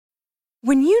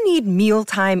When you need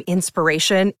mealtime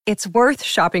inspiration, it's worth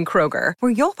shopping Kroger,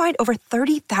 where you'll find over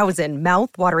 30,000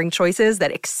 mouth-watering choices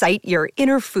that excite your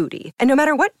inner foodie. And no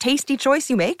matter what tasty choice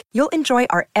you make, you'll enjoy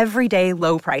our everyday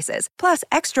low prices, plus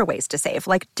extra ways to save,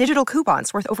 like digital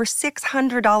coupons worth over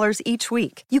 $600 each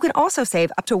week. You can also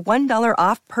save up to $1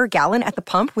 off per gallon at the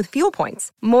pump with fuel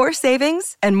points. More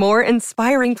savings and more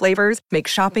inspiring flavors make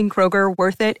shopping Kroger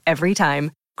worth it every time.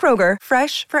 Kroger,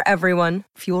 fresh for everyone.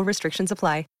 Fuel restrictions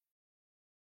apply.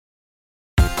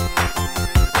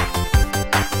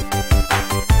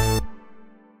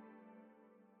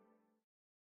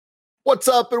 What's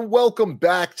up, and welcome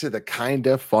back to the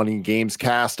Kinda Funny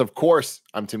Gamescast. Of course,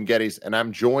 I'm Tim Geddes, and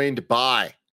I'm joined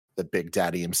by the Big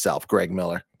Daddy himself, Greg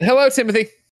Miller. Hello, Timothy.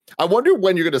 I wonder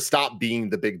when you're going to stop being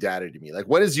the Big Daddy to me. Like,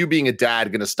 when is you being a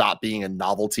dad going to stop being a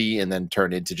novelty and then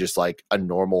turn into just like a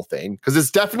normal thing? Because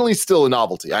it's definitely still a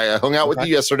novelty. I hung out with you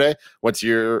yesterday, went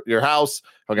to your house,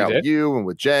 hung out with you and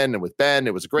with Jen and with Ben.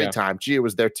 It was a great time. Gia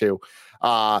was there too.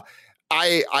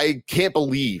 I can't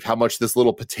believe how much this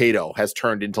little potato has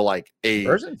turned into like a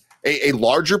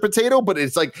larger potato, but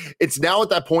it's like it's now at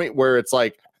that point where it's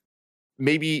like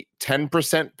maybe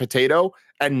 10% potato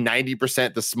and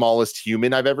 90% the smallest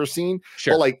human I've ever seen.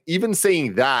 Sure. But like even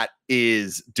saying that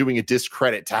is doing a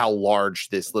discredit to how large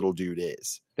this little dude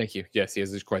is. Thank you. Yes, he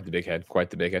has quite the big head.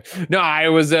 No, I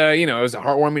was, it was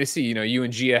heartwarming to see. You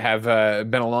and Gia have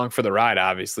been along for the ride,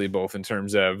 obviously, both in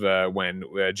terms of when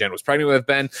Jen was pregnant with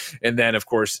Ben, and then, of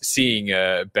course, seeing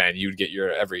Ben. You'd get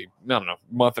your every,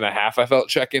 month and a half, I felt,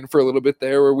 check in for a little bit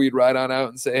there where we'd ride on out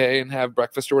and say hey and have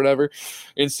breakfast or whatever.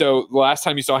 And so the last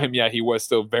time you saw him, he was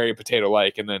still very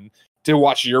potato-like. And then to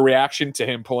watch your reaction to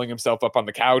him pulling himself up on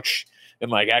the couch and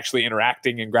like actually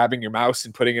interacting and grabbing your mouse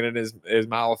and putting it in his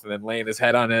mouth and then laying his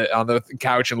head on it on the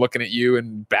couch and looking at you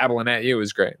and babbling at you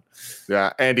was great.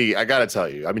 Yeah, Andy, I gotta tell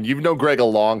you, I mean, you've known Greg a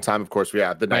long time. Of course, we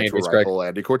have the Nitro Rifle, Greg.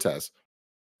 Andy Cortez.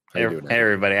 Hey,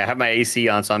 everybody. I have my AC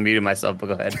on, so I'm muting myself, but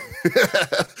go ahead.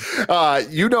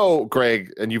 You know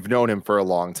Greg, and you've known him for a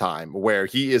long time, where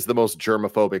he is the most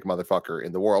germophobic motherfucker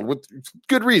in the world, with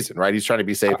good reason, right? He's trying to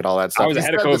be safe and all that stuff. I was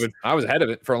ahead of COVID. I was ahead of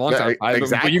it for a long time.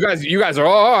 Exactly. But you guys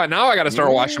are, now I got to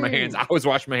start washing my hands. I was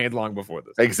washing my hands long before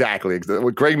this. Exactly.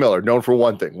 Greg Miller, known for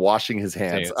one thing, washing his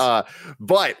hands.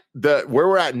 But where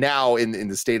we're at now in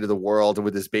the state of the world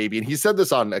with this baby, and he said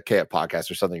this on a KF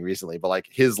podcast or something recently, but like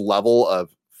his level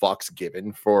of fucks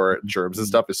given for germs and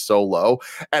stuff is so low,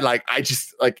 and like I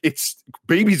just like it's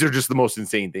babies are just the most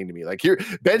insane thing to me. Like here,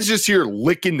 Ben's just here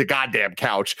licking the goddamn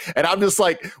couch, and I'm just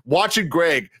like watching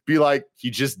Greg be like, he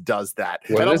just does that.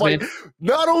 And I'm like,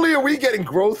 not only are we getting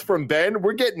growth from Ben,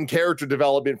 we're getting character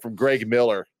development from Greg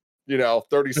Miller. 30.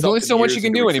 There's only so much you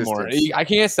can do anymore. I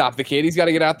can't stop the kid. He's got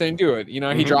to get out there and do it.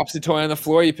 He drops the toy on the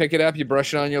floor, you pick it up, you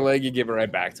brush it on your leg, you give it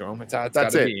right back to him. That's how it's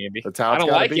got to be, Andy. That's how it's I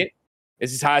don't like it.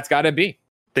 This is how it's got to be.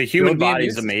 The human body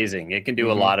is amazing. It can do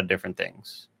a lot of different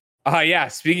things. Yeah.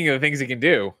 Speaking of the things it can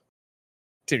do,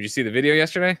 Tim, did you see the video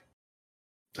yesterday?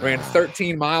 Ran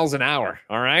 13 miles an hour.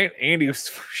 All right. Andy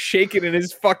was shaking in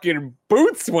his fucking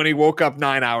boots when he woke up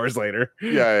 9 hours later.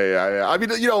 Yeah. I mean,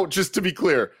 just to be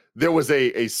clear, there was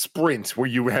a sprint where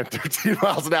you ran 13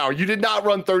 miles an hour. You did not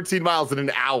run 13 miles in an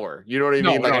hour. You know what I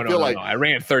mean? No. I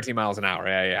ran 13 miles an hour.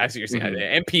 Yeah. I see what you're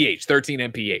saying. MPH, 13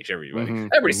 MPH, everybody.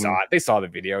 Everybody saw it. They saw the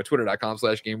video.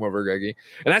 Twitter.com/GameOverGreggy.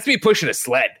 And that's me pushing a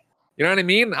sled. You know what I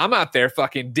mean? I'm out there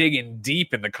fucking digging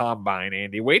deep in the combine,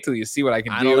 Andy. Wait till you see what I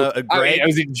can do. Greg, I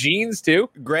was in jeans too.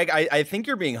 Greg, I think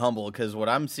you're being humble because what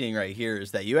I'm seeing right here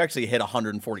is that you actually hit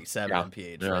 147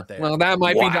 mph right there. Well, that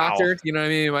might be doctored. You know what I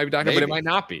mean? It might be doctored, but it might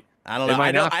not be. I don't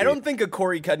know. I don't think a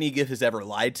Corey Cudney gift has ever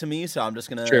lied to me, so I'm just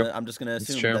gonna assume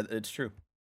that it's true.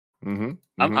 I'm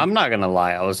not gonna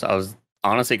lie. I was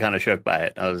honestly kind of shook by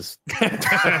it. It's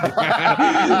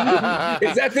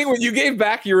that thing when you gave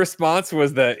back your response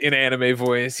was the in anime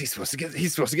voice. He's supposed to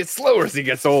get slower as he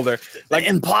gets older. Like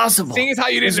impossible. Seeing as how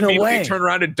you didn't immediately turn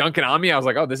around and dunk it on me, I was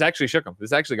like, oh, this actually shook him.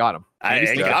 This actually got him.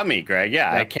 It got me, Greg.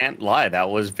 Yeah, I can't lie.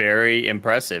 That was very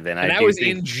impressive. And I was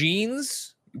in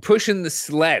jeans pushing the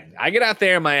sled. I get out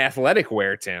there in my athletic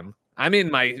wear, Tim. I'm in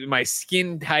my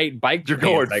skin tight bike. You're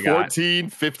going 14,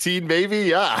 15, maybe.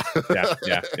 Yeah.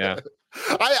 Yeah.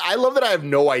 I love that I have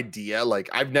no idea. Like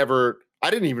I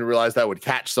didn't even realize that would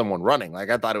catch someone running. Like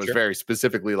I thought it was very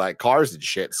specifically like cars and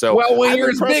shit. So when you're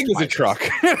as big as a truck.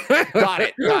 Got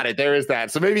it. There is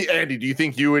that. So maybe Andy, do you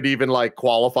think you would even like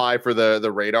qualify for the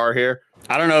radar here?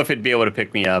 I don't know if it'd be able to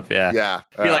pick me up. Yeah. Yeah.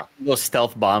 It'd be like those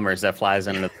stealth bombers that flies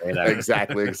under the radar.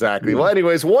 Exactly. Well,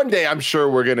 anyways, one day I'm sure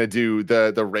we're gonna do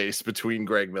the race between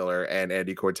Greg Miller and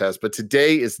Andy Cortez, but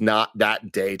today is not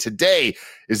that day. Today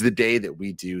is the day that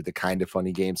we do the Kind of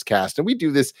Funny Games cast, and we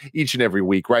do this each and every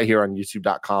week right here on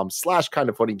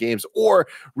youtube.com/kindoffunnygames or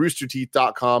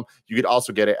roosterteeth.com. You could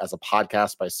also get it as a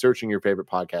podcast by searching your favorite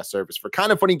podcast service for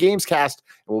Kind of Funny Games cast,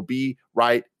 and we'll be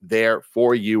right there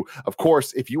for you. Of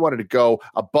course, if you wanted to go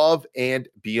above and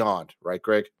beyond, right,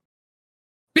 Greg?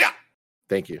 Yeah.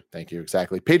 Thank you.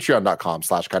 Exactly.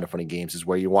 Patreon.com/kindoffunnygames is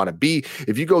where you want to be.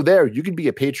 If you go there, you can be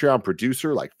a Patreon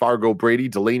producer like Fargo Brady,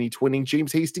 Delaney Twinning,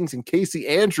 James Hastings, and Casey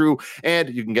Andrew. And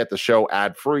you can get the show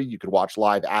ad-free. You can watch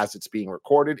live as it's being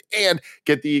recorded and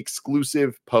get the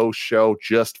exclusive post show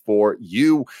just for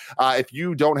you. If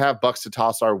you don't have bucks to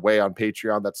toss our way on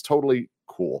Patreon, that's totally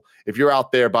cool. If you're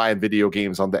out there buying video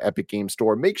games on the Epic Game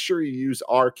Store, make sure you use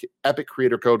our Epic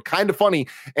creator code Kinda Funny,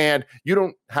 and you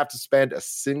don't have to spend a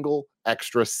single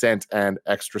extra cent, and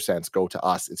extra cents go to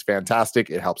us. It's fantastic.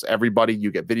 It helps everybody. You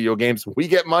get video games, we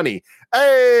get money.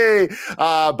 Hey!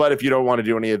 But if you don't want to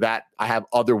do any of that, I have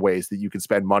other ways that you can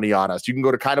spend money on us. You can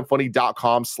go to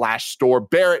kindoffunny.com/store.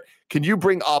 Barrett, can you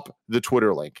bring up the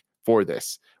Twitter link for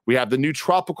this? We have the new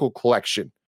tropical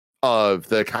collection of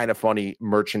the Kind of Funny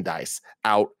merchandise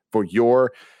out for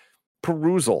your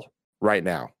perusal right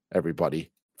now, everybody.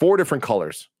 4 different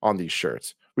colors on these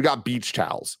shirts. We got beach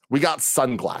towels. We got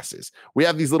sunglasses. We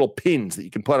have these little pins that you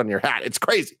can put on your hat. It's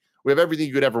crazy. We have everything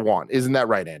you could ever want. Isn't that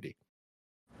right, Andy?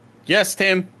 Yes,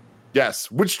 Tim. Yes.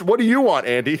 What do you want,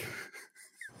 Andy?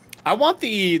 I want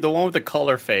the one with the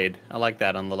color fade. I like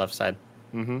that on the left side.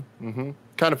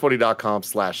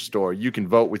 Kindoffunny.com/store. You can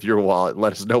vote with your wallet and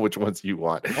let us know which ones you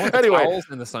want. I want the towels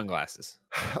and the sunglasses.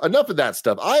 Enough of that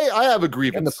stuff. I have a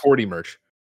grievance. And the Porty merch.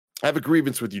 I have a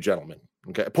grievance with you, gentlemen.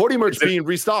 Okay. Porty merch being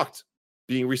restocked,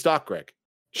 Greg.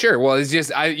 Sure. Well, it's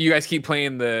just you guys keep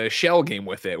playing the shell game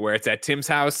with it, where it's at Tim's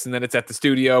house and then it's at the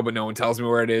studio, but no one tells me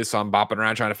where it is, so I'm bopping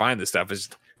around trying to find this stuff. It's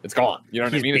gone. You know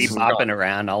what I mean? He's bopping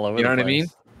around all over. You know the what place. I mean?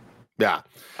 Yeah.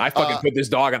 I fucking put this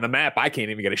dog on the map. I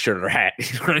can't even get a shirt or a hat.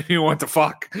 You know what I mean? What the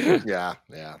fuck? Yeah.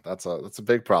 That's a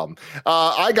big problem.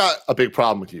 I got a big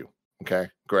problem with you. Okay,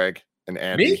 Greg and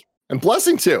Andy. Me? And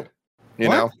Blessing too. You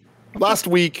know, last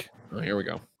week. Oh, here we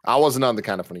go. I wasn't on the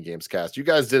Kind of Funny Games cast. You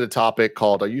guys did a topic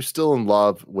called "Are you still in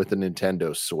love with the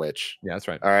Nintendo Switch?" Yeah, that's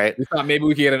right. All right. We thought maybe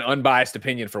we could get an unbiased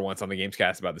opinion for once on the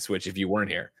Gamescast about the Switch if you weren't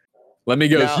here. Let me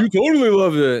guess. Now, You totally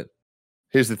love it.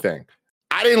 Here's the thing.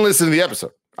 I didn't listen to the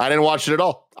episode. I didn't watch it at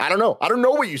all. I don't know. I don't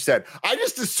know what you said. I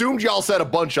just assumed y'all said a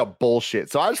bunch of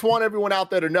bullshit. So I just want everyone out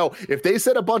there to know if they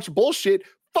said a bunch of bullshit,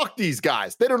 fuck these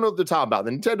guys. They don't know what they're talking about.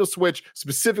 The Nintendo Switch,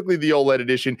 specifically the OLED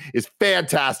edition, is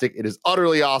fantastic. It is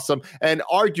utterly awesome and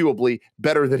arguably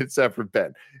better than it's ever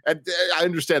been. And I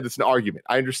understand that's an argument.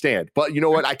 I understand. But you know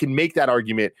what? I can make that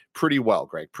argument pretty well,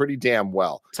 Greg. Pretty damn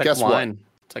well. It's like Guess wine. what?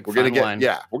 It's like We're gonna get wine.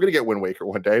 we're gonna get Wind Waker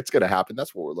one day. It's gonna happen.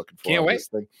 That's what we're looking for. Can't wait. This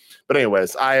thing. But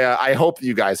anyways, I hope that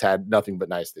you guys had nothing but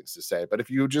nice things to say. But if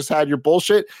you just had your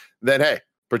bullshit, then hey,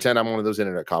 pretend I'm one of those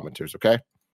internet commenters, okay?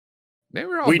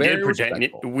 We did pretend.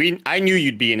 I knew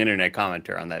you'd be an internet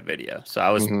commenter on that video, so I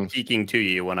was speaking to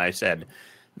you when I said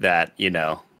that. You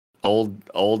know,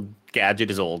 old gadget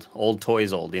is old toy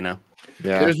is old. You know.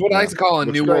 Yeah. There's what I like to call a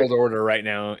Looks new great. world order right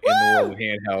now in the world of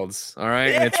handhelds. All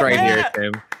right, and it's right here,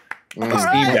 Tim. The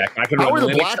Steam Deck. I can How run are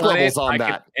the Linux black levels on I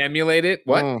that? can emulate it.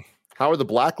 What? How are the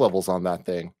black levels on that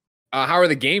thing? How are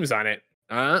the games on it?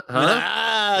 Huh?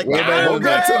 We'll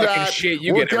get to that. Shit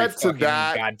you We'll get every get to fucking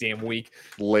that. goddamn week.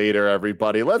 Later,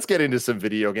 everybody. Let's get into some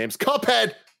video games.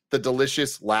 Cuphead, the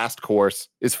delicious last course,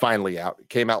 is finally out. It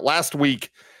came out last week,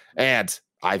 and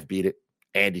I've beat it.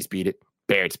 Andy's beat it.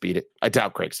 Barrett's beat it. I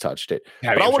doubt Craig's touched it.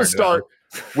 Yeah, but I want to start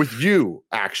with you,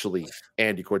 actually,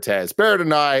 Andy Cortez. Barrett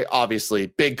and I, obviously,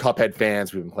 big Cuphead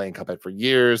fans. We've been playing Cuphead for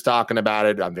years, talking about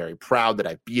it. I'm very proud that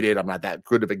I beat it. I'm not that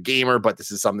good of a gamer, but this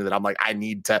is something that I'm like, I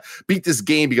need to beat this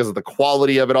game because of the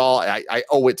quality of it all. I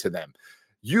owe it to them.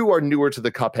 You are newer to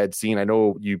the Cuphead scene. I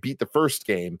know you beat the first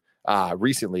game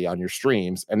recently on your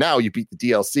streams, and now you beat the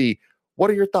DLC. What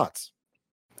are your thoughts?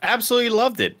 Absolutely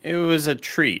loved it. It was a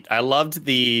treat. I loved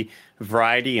the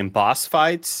variety in boss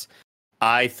fights.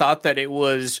 I thought that it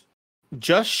was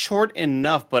just short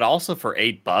enough, but also for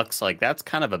 $8, like that's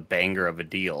kind of a banger of a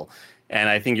deal. And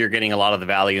I think you're getting a lot of the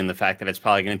value in the fact that it's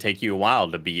probably going to take you a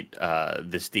while to beat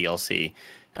this DLC.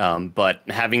 But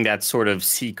having that sort of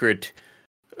secret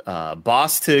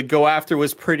boss to go after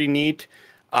was pretty neat.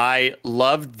 I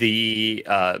loved the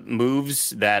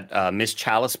moves that Miss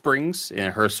Chalice brings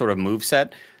in her sort of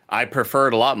moveset. I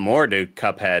preferred a lot more to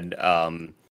Cuphead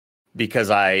because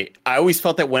I always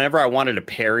felt that whenever I wanted to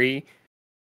parry,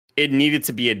 it needed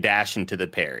to be a dash into the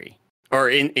parry or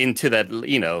into that,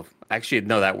 actually,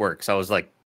 no, that works. I was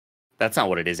like, that's not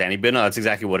what it is, Annie, but no, that's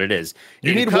exactly what it is.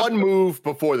 You need one move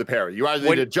before the parry. You either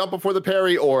need a jump before the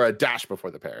parry or a dash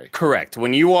before the parry. Correct.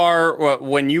 When you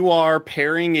are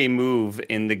parrying a move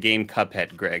in the game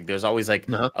Cuphead, Greg, there's always like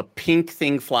a pink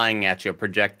thing flying at you, a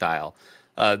projectile.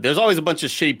 There's always a bunch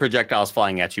of shitty projectiles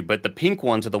flying at you, but the pink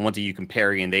ones are the ones that you can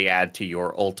parry, and they add to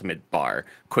your ultimate bar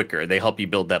quicker. They help you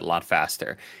build that a lot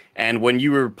faster. And when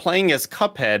you were playing as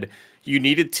Cuphead, you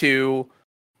needed to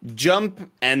jump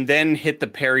and then hit the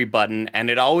parry button,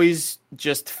 and it always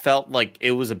just felt like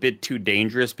it was a bit too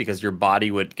dangerous because your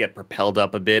body would get propelled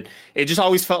up a bit. It just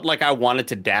always felt like I wanted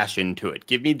to dash into it.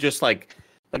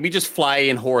 Let me just fly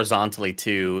in horizontally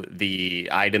to the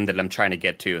item that I'm trying to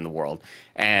get to in the world.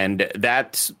 And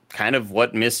that's kind of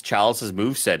what Miss Chalice's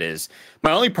moveset is.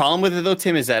 My only problem with it, though,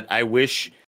 Tim, is that I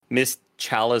wish Miss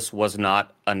Chalice was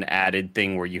not an added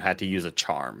thing where you had to use a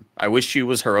charm. I wish she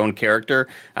was her own character.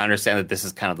 I understand that this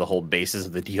is kind of the whole basis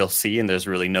of the DLC, and there's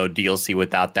really no DLC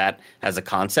without that as a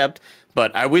concept.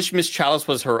 But I wish Miss Chalice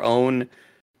was her own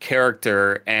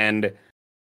character, and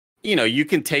you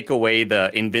can take away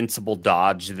the invincible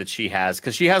dodge that she has,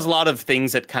 because she has a lot of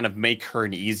things that kind of make her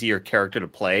an easier character to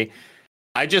play.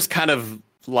 I just kind of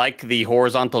like the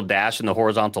horizontal dash and the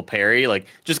horizontal parry. Like,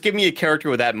 just give me a character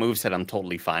with that moveset, I'm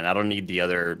totally fine. I don't need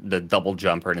the double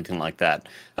jump or anything like that.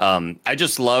 I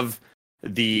just love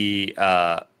the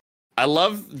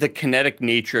kinetic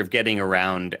nature of getting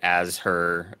around as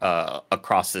her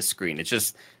across the screen. It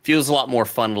just feels a lot more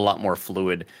fun, a lot more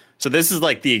fluid. So this is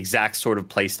like the exact sort of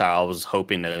playstyle I was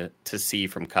hoping to see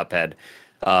from Cuphead.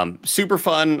 Super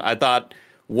fun. I thought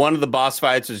one of the boss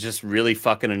fights was just really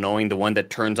fucking annoying. The one that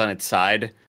turns on its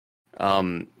side,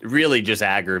 really just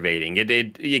aggravating.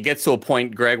 It gets to a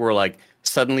point, Greg, where like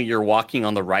suddenly you're walking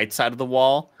on the right side of the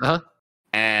wall,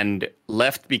 and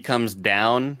left becomes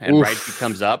down and right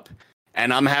becomes up,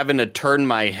 and I'm having to turn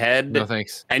my head. No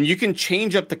thanks. And you can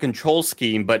change up the control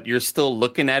scheme, but you're still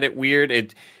looking at it weird.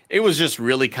 It was just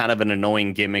really kind of an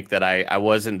annoying gimmick that I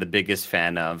wasn't the biggest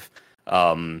fan of.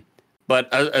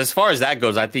 But as far as that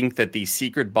goes, I think that the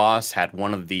secret boss had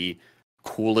one of the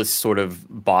coolest sort of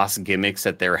boss gimmicks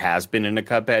that there has been in a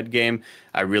Cuphead game.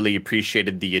 I really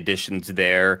appreciated the additions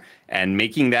there and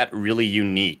making that really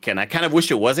unique. And I kind of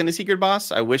wish it wasn't a secret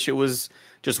boss. I wish it was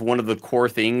just one of the core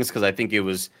things, because I think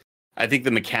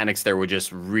the mechanics there were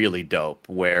just really dope,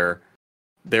 where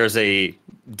there's a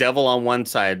devil on one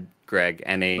side, Greg,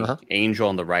 and a angel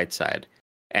on the right side.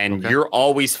 And you're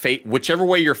always whichever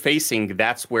way you're facing,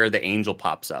 that's where the angel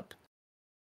pops up.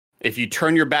 If you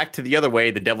turn your back to the other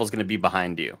way, the devil's going to be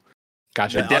behind you.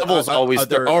 Gotcha. The devil's always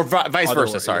vice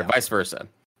versa. Vice versa.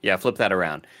 Yeah, flip that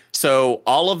around. So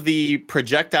all of the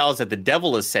projectiles that the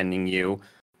devil is sending you,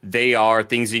 they are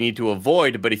things you need to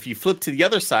avoid. But if you flip to the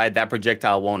other side, that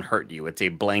projectile won't hurt you. It's a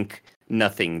blank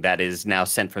nothing that is now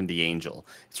sent from the angel.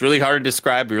 It's really hard to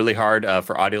describe, really hard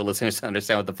for audio listeners to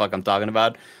understand what the fuck I'm talking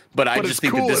about. But I just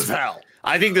think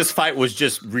I think this fight was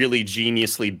just really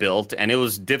geniusly built, and it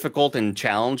was difficult and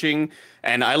challenging.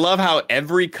 And I love how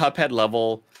every Cuphead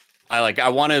level, I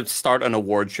want to start an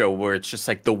award show where it's just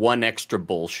like the one extra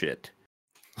bullshit.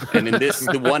 And in this,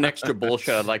 the one extra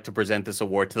bullshit, I'd like to present this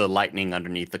award to the lightning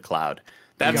underneath the cloud.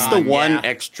 That's the one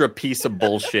extra piece of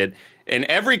bullshit. In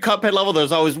every Cuphead level,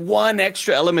 there's always one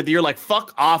extra element that you're like,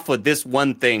 fuck off with this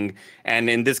one thing. And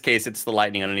in this case, it's the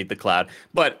lightning underneath the cloud.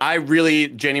 But I really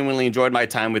genuinely enjoyed my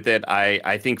time with it.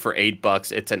 I think for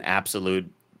 $8, it's an absolute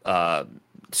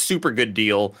super good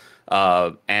deal.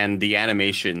 And the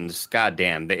animations,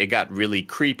 goddamn, it got really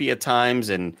creepy at times.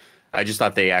 And I just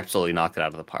thought they absolutely knocked it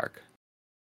out of the park.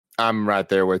 I'm right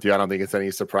there with you. I don't think it's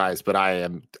any surprise, but I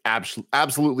am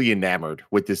absolutely enamored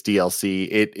with this DLC.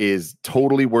 It is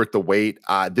totally worth the wait.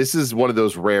 This is one of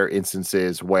those rare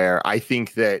instances where I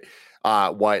think that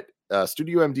what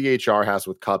Studio MDHR has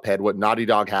with Cuphead, what Naughty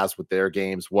Dog has with their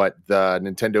games, what the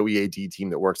Nintendo EAD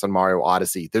team that works on Mario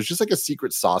Odyssey, there's just like a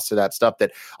secret sauce to that stuff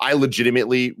that I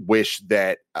legitimately wish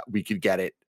that we could get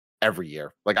it every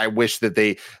year. Like, I wish that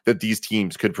these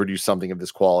teams could produce something of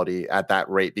this quality at that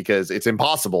rate, because it's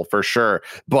impossible for sure,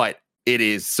 but it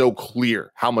is so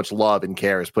clear how much love and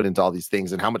care is put into all these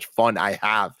things and how much fun I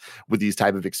have with these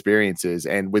type of experiences.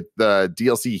 And with the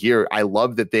DLC here, I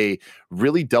love that they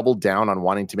really doubled down on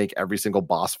wanting to make every single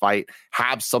boss fight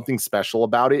have something special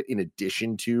about it, in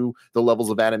addition to the levels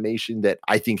of animation that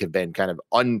I think have been kind of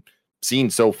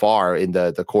unseen so far in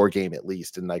the core game, at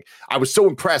least. And like, I was so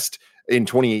impressed in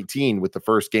 2018 with the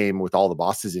first game with all the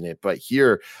bosses in it. But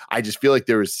here, I just feel like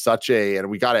there is such and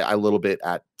we got it a little bit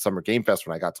at Summer Game Fest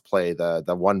when I got to play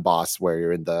the one boss where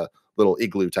you're in the little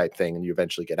igloo type thing and you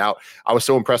eventually get out. I was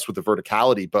so impressed with the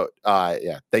verticality, but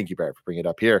yeah, thank you, Barrett, for bringing it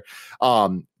up here.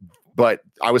 But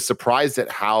I was surprised at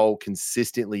how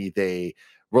consistently they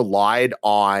relied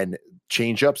on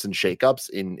change-ups and shake-ups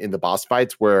in the boss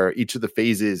fights, where each of the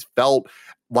phases felt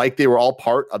like they were all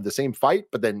part of the same fight,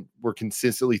 but then we're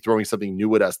consistently throwing something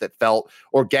new at us that felt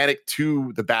organic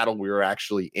to the battle we were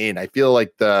actually in. I feel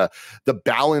like the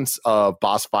balance of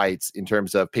boss fights in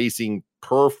terms of pacing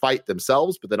per fight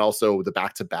themselves, but then also the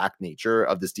back-to-back nature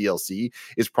of this DLC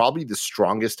is probably the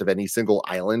strongest of any single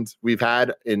island we've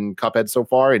had in Cuphead so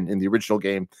far. In the original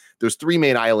game, there's 3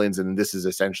 main islands, and this is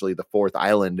essentially the 4th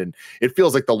island, and it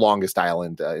feels like the longest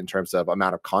island in terms of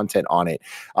amount of content on it.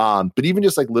 But even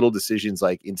just like little decisions,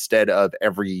 like instead of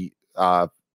every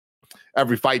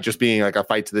fight just being like a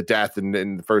fight to the death, and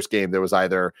in the first game there was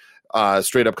either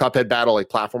straight up Cuphead battle, like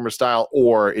platformer style,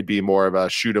 or it'd be more of a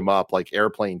shoot 'em up, like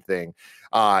airplane thing.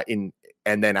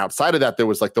 And then outside of that, there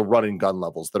was like the run and gun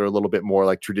levels that are a little bit more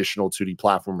like traditional 2D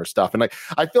platformer stuff. And like,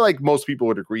 I feel like most people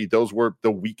would agree those were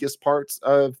the weakest parts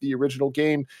of the original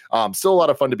game. Still a lot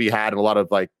of fun to be had, and a lot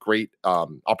of like great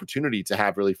opportunity to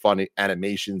have really fun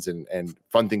animations and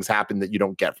fun things happen that you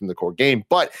don't get from the core game.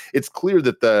 But it's clear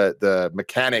that the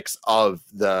mechanics of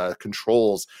the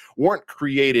controls weren't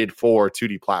created for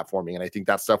 2D platforming. And I think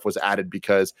that stuff was added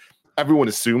because everyone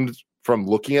assumed from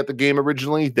looking at the game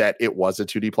originally that it was a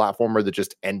 2D platformer that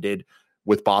just ended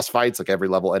with boss fights, like every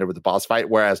level ended with a boss fight.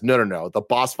 Whereas no, the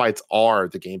boss fights are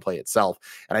the gameplay itself.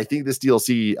 And I think this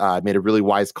DLC made a really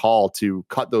wise call to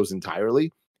cut those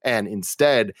entirely and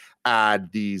instead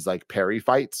add these like parry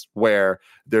fights where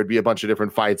there'd be a bunch of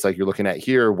different fights like you're looking at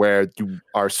here, where you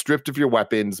are stripped of your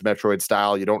weapons, Metroid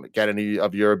style. You don't get any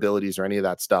of your abilities or any of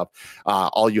that stuff.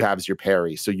 All you have is your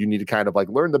parry. So you need to kind of like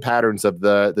learn the patterns of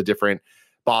the different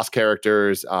boss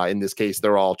characters. In this case,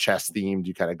 they're all chess themed.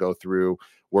 You kind of go through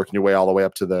working your way all the way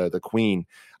up to the queen.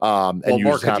 And what you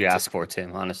more just could have you to ask for,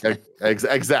 Tim? Honestly,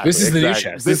 exactly. This is the new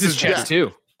chess. This is chess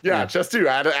too. Yeah, chess too.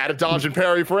 Add a dodge and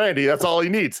parry for Andy. That's all he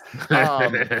needs.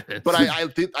 But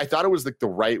I thought it was like the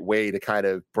right way to kind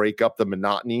of break up the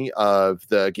monotony of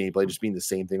the gameplay, just being the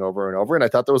same thing over and over. And I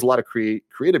thought there was a lot of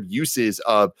creative uses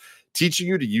of teaching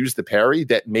you to use the parry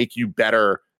that make you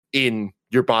better in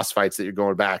your boss fights that you're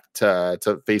going back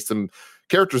to face some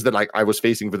characters that like I was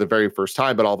facing for the very first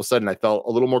time, but all of a sudden I felt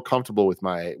a little more comfortable with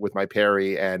my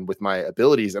parry and with my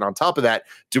abilities. And on top of that,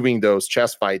 doing those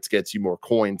chess fights gets you more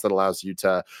coins that allows you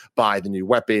to buy the new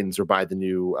weapons or buy the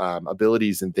new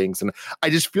abilities and things. And I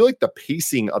just feel like the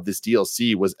pacing of this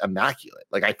DLC was immaculate.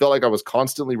 Like I felt like I was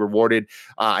constantly rewarded.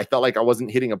 I felt like I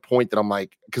wasn't hitting a point that I'm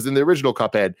like, because in the original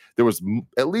Cuphead, there was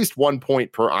at least 1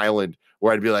 point per island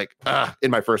where I'd be like,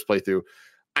 in my first playthrough,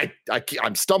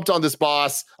 I'm stumped on this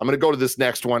boss. I'm going to go to this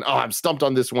next one. Oh, I'm stumped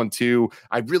on this one too.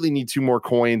 I really need 2 more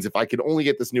coins. If I could only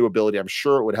get this new ability, I'm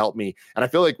sure it would help me. And I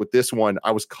feel like with this one,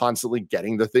 I was constantly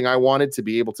getting the thing I wanted to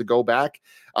be able to go back.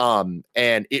 And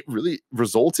it really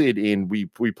resulted in, we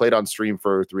played on stream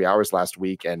for 3 hours last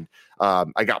week, and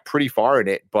I got pretty far in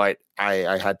it, but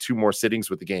I had 2 more sittings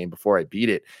with the game before I beat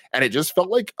it. And it just felt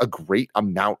like a great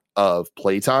amount of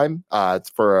playtime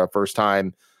for a first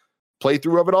time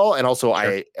playthrough of it all. And also sure.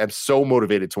 I am so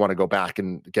motivated to want to go back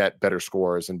and get better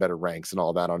scores and better ranks and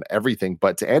all that on everything.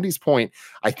 But to Andy's point,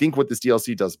 I think what this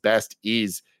DLC does best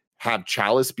is have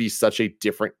Chalice be such a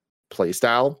different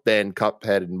playstyle than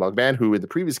Cuphead and Mugman, who in the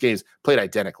previous games played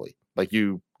identically. Like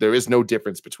there is no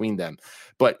difference between them.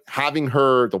 But having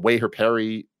her, the way her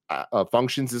parry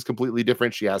functions is completely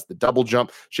different. She has the double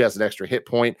jump. She has an extra hit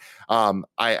point.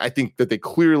 I think that they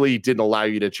clearly didn't allow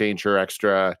you to change her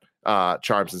extra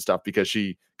charms and stuff because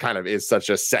she kind of is such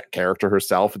a set character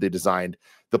herself. They designed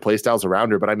the playstyles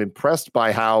around her, but I'm impressed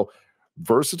by how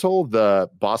versatile the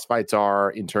boss fights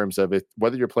are in terms of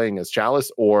whether you're playing as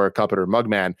Chalice or Cuphead or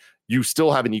Mugman, you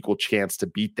still have an equal chance to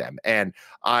beat them. And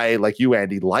I, like you,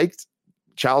 Andy, liked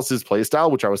Chalice's playstyle,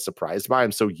 which I was surprised by.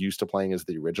 I'm so used to playing as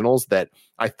the originals that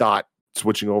I thought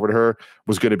switching over to her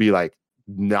was going to be like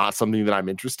not something that I'm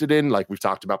interested in. Like we've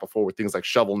talked about before with things like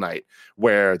Shovel Knight,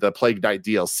 where the Plague Knight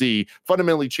DLC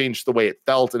fundamentally changed the way it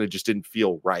felt and it just didn't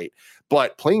feel right.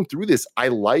 But playing through this, I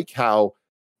like how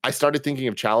I started thinking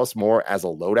of Chalice more as a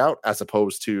loadout as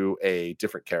opposed to a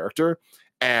different character.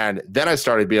 And then I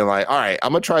started being like, all right,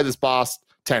 I'm going to try this boss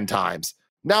 10 times.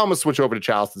 Now I'm going to switch over to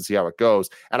Chalice and see how it goes.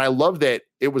 And I love that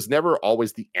it was never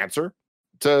always the answer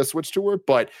to switch to her,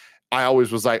 but I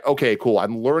always was like, okay, cool.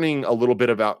 I'm learning a little bit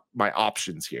about my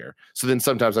options here. So then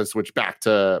sometimes I switch back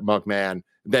to Mugman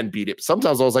then beat it.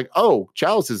 Sometimes I was like, oh,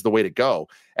 Chalice is the way to go.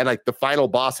 And like the final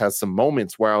boss has some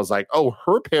moments where I was like, oh,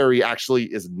 her parry actually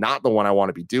is not the one I want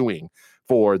to be doing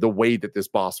for the way that this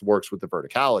boss works with the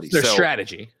verticality. Their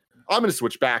strategy. I'm going to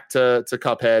switch back to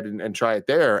Cuphead and try it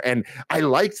there. And I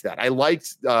liked that. I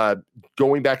liked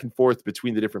going back and forth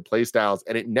between the different play styles,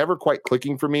 and it never quite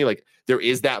clicking for me. Like there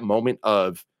is that moment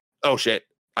of, oh shit,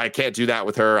 I can't do that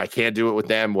with her. I can't do it with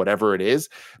them, whatever it is.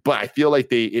 But I feel like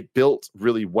it built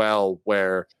really well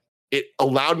where it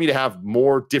allowed me to have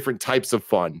more different types of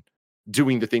fun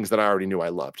doing the things that I already knew I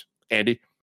loved. Andy?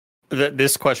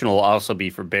 This question will also be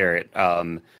for Barrett.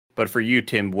 But for you,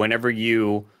 Tim, whenever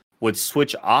you would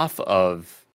switch off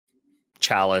of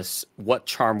Chalice, what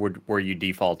charm were you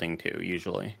defaulting to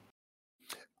usually?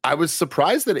 I was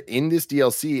surprised that in this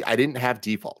DLC, I didn't have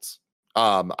defaults.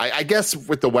 I guess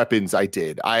with the weapons I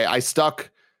did. I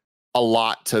stuck a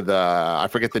lot to I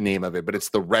forget the name of it, but it's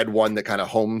the red one that kind of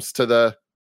homes to the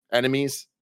enemies,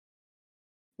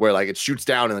 where like it shoots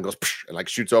down and then goes and like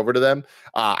shoots over to them.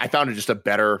 I found it just a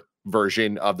better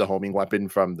version of the homing weapon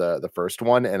from the first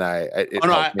one, and it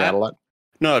helped me out a lot.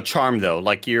 No, charm though,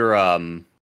 like your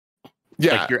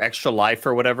like your extra life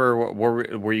or whatever.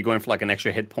 Were you going for like an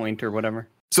extra hit point or whatever?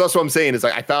 So that's what I'm saying is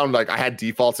like I found like I had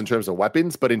defaults in terms of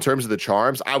weapons, but in terms of the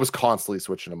charms, I was constantly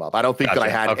switching them up. I don't think that I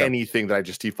had anything that I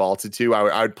just defaulted to.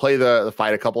 I would play the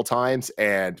fight a couple times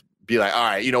and be like, all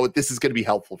right, you know what, this is going to be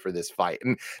helpful for this fight.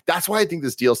 And that's why I think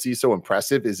this DLC is so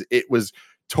impressive, is it was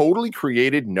totally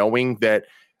created knowing that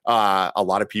a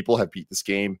lot of people have beat this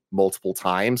game multiple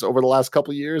times over the last couple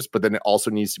of years, but then it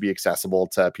also needs to be accessible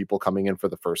to people coming in for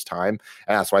the first time.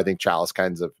 And that's why I think Chalice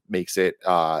kind of makes it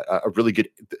a really good.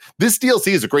 This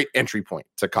DLC is a great entry point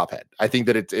to Cuphead. I think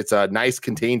that it's a nice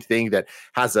contained thing that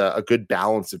has a good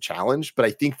balance of challenge. But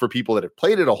I think for people that have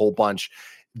played it a whole bunch,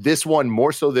 this one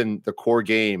more so than the core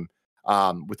game,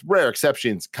 with rare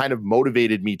exceptions, kind of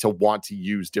motivated me to want to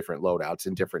use different loadouts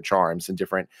and different charms and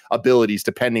different abilities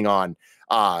depending on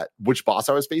which boss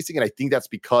I was facing. And I think that's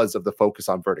because of the focus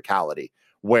on verticality,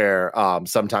 where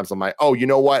sometimes I'm like, oh, you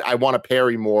know what? I want to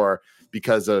parry more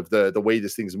because of the way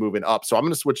this thing's moving up. So I'm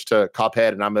going to switch to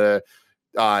Cuphead and I'm going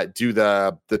to do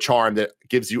the charm that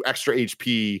gives you extra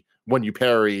HP when you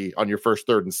parry on your first,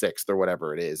 third, and sixth or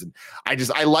whatever it is. And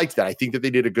I liked that. I think that they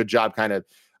did a good job kind of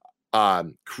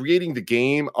creating the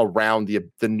game around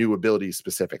the new abilities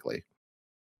specifically.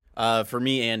 For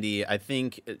me, Andy, I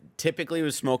think typically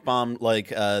with Smoke Bomb, like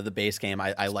the base game,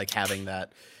 I like having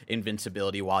that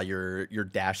invincibility while you're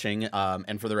dashing.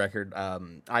 And for the record,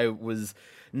 I was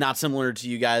not similar to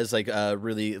you guys, like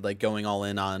really like going all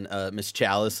in on Miss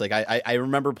Chalice. Like I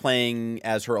remember playing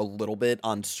as her a little bit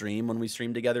on stream when we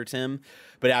streamed together, Tim.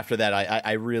 But after that,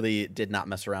 I really did not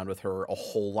mess around with her a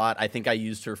whole lot. I think I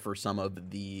used her for some of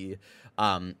the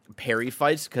parry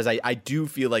fights, because I do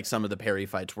feel like some of the parry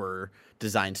fights were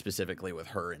designed specifically with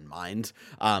her in mind.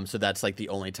 So that's like the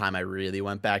only time I really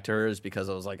went back to her, is because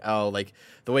I was like, oh, like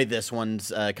the way this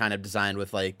one's kind of designed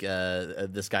with like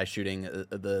this guy shooting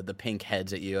the pink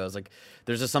heads at you. I was like,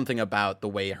 there's just something about the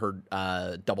way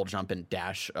her double jump and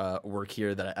dash work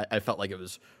here that I felt like it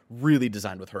was really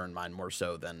designed with her in mind, more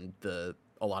so than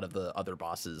a lot of the other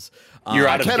bosses.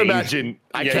 I can't imagine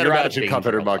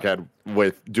Cuphead or Buckhead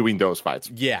with doing those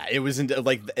fights. Yeah, it was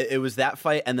it was that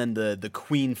fight, and then the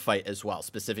Queen fight as well,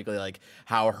 specifically like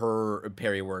how her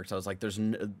parry works. I was like,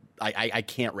 I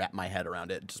can't wrap my head around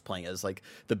it just playing as like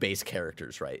the base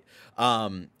characters, right?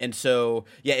 And so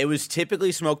yeah, it was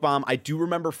typically Smoke Bomb. I do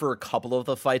remember for a couple of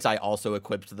the fights, I also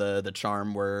equipped the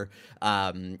charm where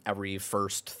every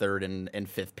first, third, and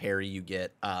fifth parry you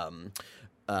get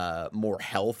more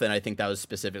health, and I think that was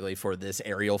specifically for this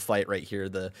aerial fight right here,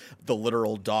 the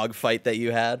literal dog fight that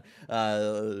you had.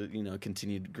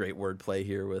 Continued great wordplay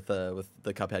here with the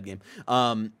Cuphead game.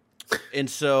 And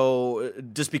so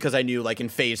just because I knew like in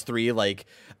phase 3, like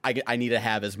I need to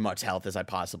have as much health as I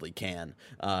possibly can,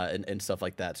 and stuff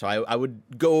like that. So I would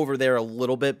go over there a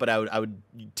little bit, but I would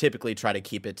typically try to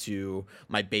keep it to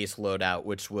my base loadout,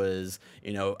 which was,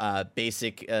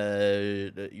 basic,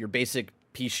 your basic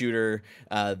pea shooter,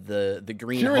 the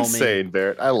green You're homing. Insane,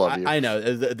 Barrett. I love you. I know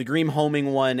the green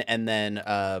homing one, and then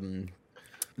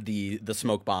the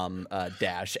smoke bomb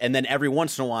dash, and then every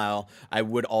once in a while I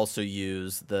would also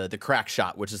use the crack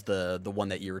shot, which is the one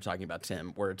that you were talking about,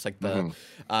 Tim, where it's like the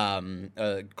kind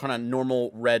of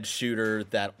normal red shooter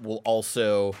that will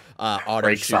also auto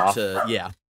breaks shoot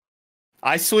off.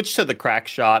 I switched to the crack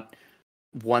shot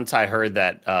once I heard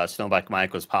that Snowback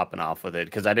Mike was popping off with it,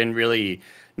 because I didn't really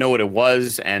know what it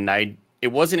was, and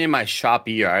it wasn't in my shop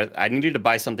either. I needed to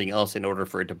buy something else in order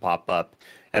for it to pop up,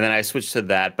 and then I switched to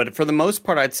that. But for the most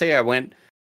part, I'd say I went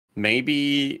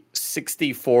maybe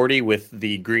 60-40 with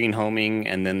the green homing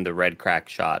and then the red crack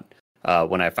shot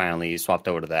when I finally swapped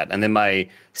over to that. And then my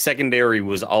secondary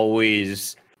was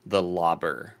always the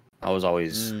lobber. I was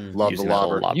always love using the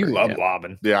lobber. You love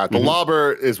lobbing. Yeah, the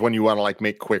lobber is when you want to like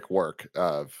make quick work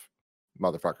of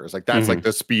motherfuckers. Like that's like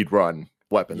the speed run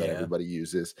weapon that everybody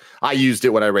uses. I used it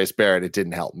when I raced Barrett. It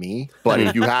didn't help me, but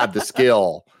if you have the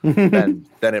skill, then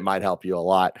it might help you a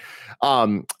lot.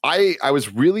 I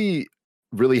was really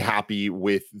happy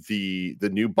with the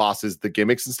new bosses, the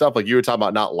gimmicks and stuff. Like you were talking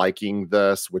about not liking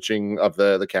the switching of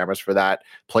the cameras for that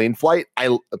plane fight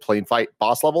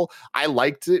boss level. I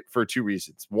liked it for two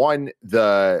reasons. One,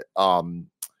 the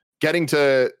getting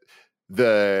to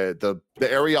the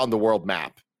area on the world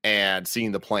map and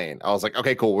seeing the plane. I was like,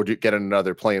 okay, cool, we're getting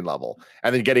another plane level.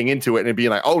 And then getting into it and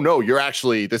being like, oh no,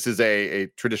 this is a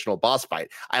traditional boss fight.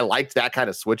 I liked that kind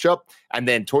of switch up. And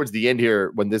then towards the end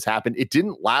here, when this happened, it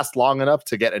didn't last long enough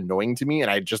to get annoying to me. And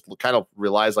I just kind of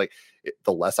realized like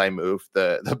the less I move,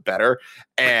 the better.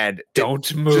 And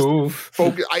don't move.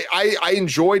 Focus. I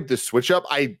enjoyed the switch up.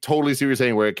 I totally see what you're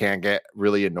saying where it can get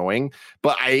really annoying,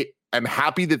 but I'm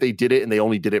happy that they did it and they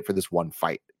only did it for this one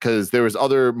fight, because there was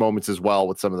other moments as well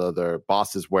with some of the other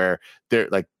bosses where they're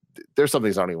like, there's some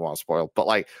things I don't even want to spoil, but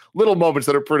like little moments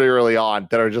that are pretty early on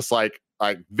that are just like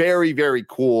very, very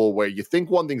cool, where you think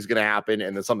one thing's going to happen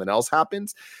and then something else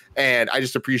happens. And I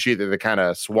just appreciate that they kind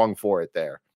of swung for it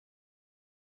there.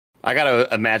 I got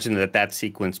to imagine that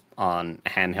sequence on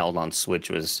handheld on Switch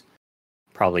was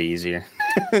probably easier.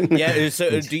 Yeah.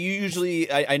 So do you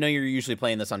usually, I know you're usually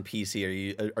playing this on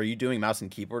PC. Are you doing mouse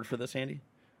and keyboard for this, Andy?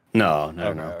 No.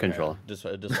 Controller. Just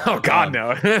oh God,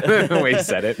 no. The way you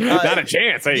said it. Not a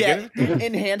chance. Are you kidding?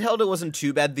 In handheld, it wasn't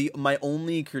too bad. My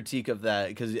only critique of that,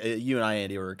 because you and I,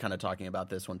 Andy, were kind of talking about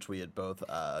this once we had both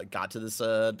got to this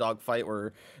dog fight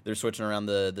where they're switching around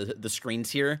the screens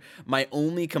here. My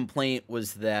only complaint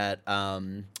was that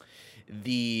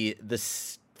the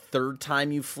third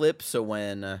time you flip, so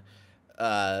when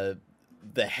the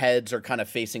heads are kind of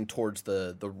facing towards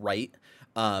the right,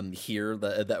 here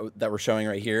that we're showing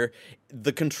right here,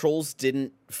 the controls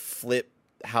didn't flip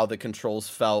how the controls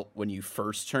felt when you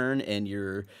first turn and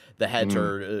the heads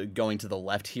are going to the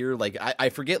left here. Like I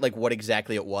forget like what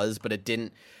exactly it was, but it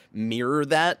didn't mirror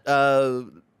that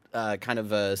kind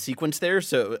of a sequence there.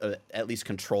 So at least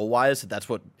control wise, that's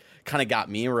what kind of got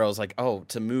me, where I was like, oh,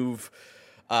 to move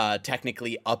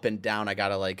technically up and down, I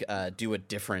gotta like do a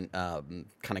different kind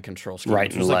of control scheme, right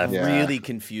which was and like left. really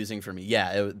confusing for me.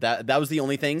 Yeah, that was the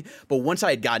only thing. But once I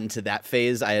had gotten to that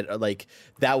phase, I had like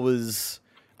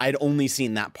I'd only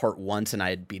seen that part once, and I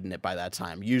had beaten it by that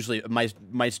time. Usually,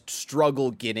 my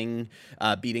struggle beating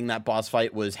that boss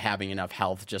fight was having enough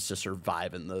health just to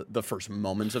survive in the first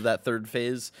moments of that third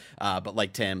phase. But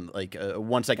like Tim, like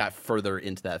once I got further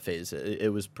into that phase,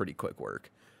 it was pretty quick work.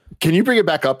 Can you bring it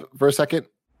back up for a second?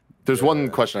 There's one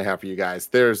question I have for you guys.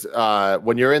 There's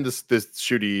when you're in this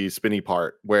shooty spinny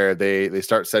part where they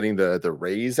start setting the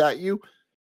rays at you,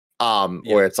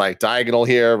 where it's like diagonal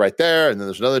here, right there, and then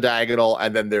there's another diagonal,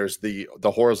 and then there's the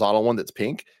horizontal one that's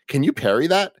pink. Can you parry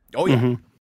that? Oh yeah,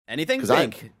 anything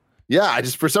pink. I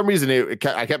just for some reason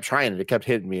I kept trying it. It kept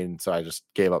hitting me, and so I just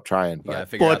gave up trying.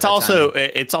 But. Yeah, well,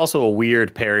 it's also a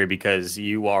weird parry because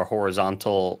you are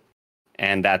horizontal,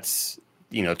 and that's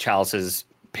Chalice's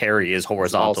parry is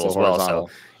horizontal as well, so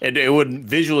it would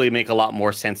visually make a lot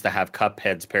more sense to have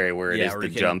Cuphead's parry where it is the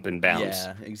jump and bounce.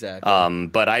 Yeah, exactly.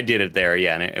 But I did it there,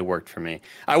 and it worked for me.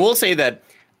 I will say that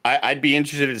I'd be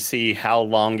interested to see how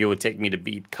long it would take me to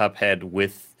beat Cuphead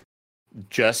with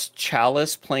just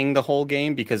Chalice playing the whole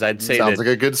game, because I'd say sounds like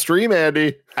a good stream,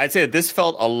 Andy. I'd say that this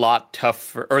felt a lot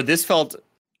tougher, or this felt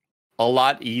a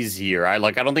lot easier. I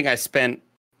don't think I spent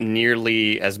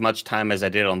nearly as much time as I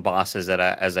did on bosses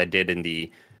as I did in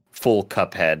the full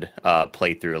Cuphead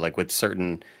playthrough. Like with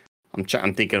certain, I'm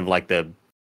thinking of like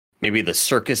maybe the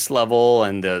circus level,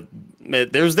 and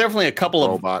there's definitely a couple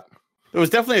of there was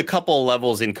definitely a couple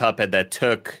levels in Cuphead that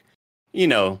took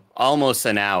almost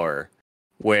an hour,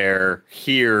 where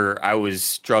here I was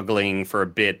struggling for a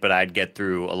bit, but I'd get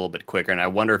through a little bit quicker. And I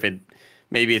wonder if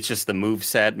maybe it's just the move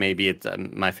set, maybe it's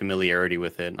my familiarity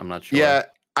with it. I'm not sure. Yeah.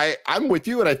 I'm with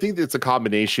you, and I think it's a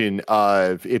combination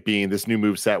of it being this new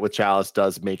move set with Chalice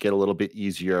does make it a little bit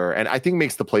easier, and I think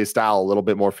makes the play style a little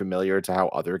bit more familiar to how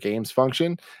other games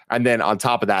function. And then on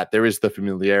top of that, there is the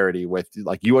familiarity with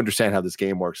like you understand how this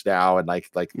game works now, and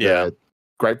like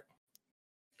great.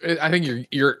 I think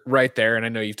you're right there, and I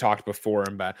know you've talked before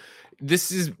about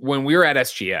this. Is when we were at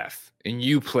SGF and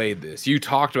you played this, you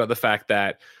talked about the fact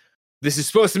that this is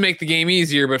supposed to make the game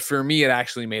easier, but for me, it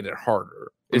actually made it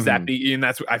harder. Is that and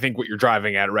that's I think what you're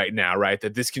driving at right now, right?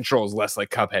 That this controls less like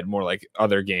Cuphead, more like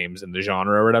other games in the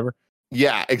genre or whatever.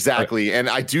 Yeah, exactly. And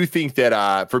I do think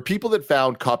that for people that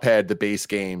found Cuphead, the base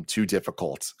game, too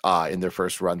difficult in their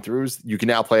first run-throughs, you can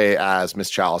now play as Miss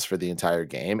Chalice for the entire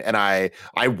game. And I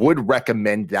would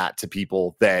recommend that to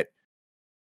people that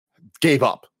gave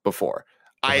up before.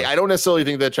 I don't necessarily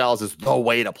think that Chalice is the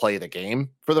way to play the game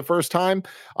for the first time.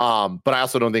 But I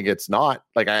also don't think it's not.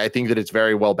 Like, I think that it's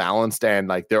very well balanced, and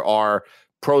like there are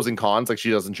pros and cons. Like, she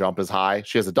doesn't jump as high.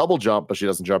 She has a double jump, but she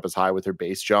doesn't jump as high with her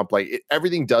base jump. Like,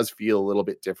 everything does feel a little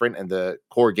bit different, and the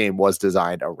core game was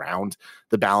designed around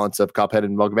the balance of Cuphead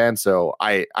and Mugman. So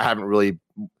I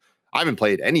haven't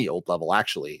played any old level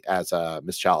actually as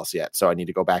Miss Chalice yet, so I need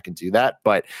to go back and do that.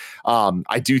 But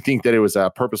I do think that it was a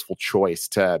purposeful choice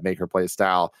to make her play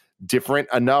style different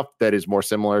enough that is more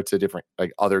similar to different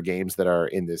like other games that are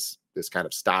in this kind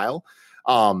of style.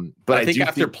 But I think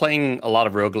after playing a lot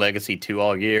of Rogue Legacy 2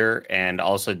 all year, and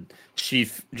also she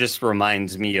just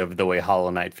reminds me of the way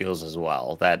Hollow Knight feels as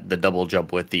well. That the double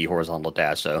jump with the horizontal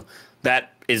dash, so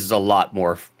that is a lot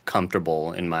more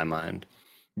comfortable in my mind.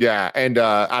 Yeah, and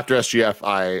after SGF,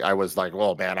 I was like,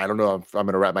 well, man, I don't know if I'm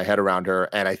going to wrap my head around her.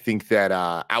 And I think that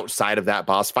outside of that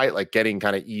boss fight, like getting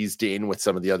kind of eased in with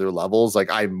some of the other levels, like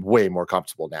I'm way more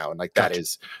comfortable now. And like that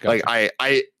is like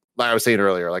like I was saying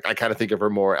earlier, like I kind of think of her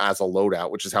more as a loadout,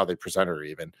 which is how they present her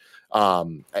even,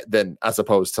 than as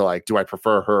opposed to like, do I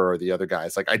prefer her or the other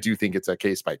guys? Like I do think it's a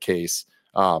case by case,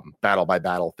 battle by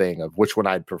battle thing of which one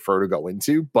I'd prefer to go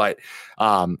into. But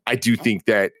I do think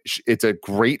that it's a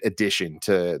great addition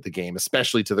to the game,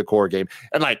 especially to the core game.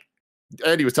 And like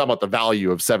Andy was talking about the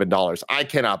value of $7. I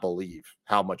cannot believe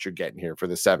how much you're getting here for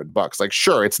the $7. Like,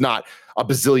 sure, it's not a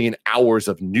bazillion hours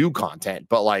of new content,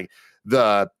 but like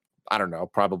I don't know,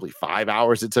 probably 5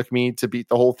 hours it took me to beat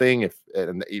the whole thing.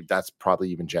 And that's probably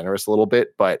even generous a little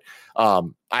bit, but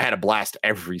I had a blast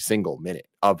every single minute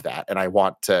of that. And I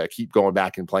want to keep going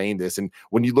back and playing this. And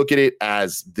when you look at it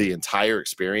as the entire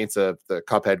experience of the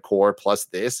Cuphead core plus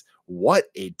this, what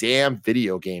a damn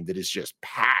video game that is just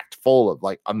packed full of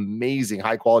like amazing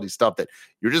high quality stuff that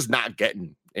you're just not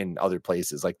getting in other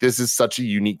places. Like this is such a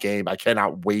unique game. I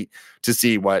cannot wait to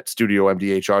see what Studio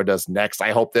MDHR does next.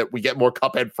 I hope that we get more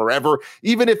Cuphead forever,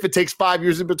 even if it takes 5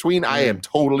 years in between. I am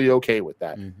totally okay with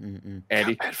that.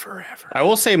 Andy, Cuphead forever. I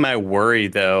will say my worry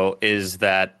though is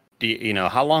that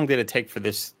how long did it take for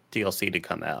this DLC to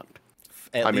come out?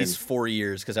 At least 4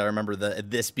 years, because I remember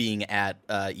this being at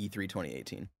E3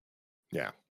 2018.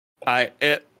 Yeah,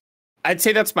 I'd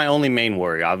say that's my only main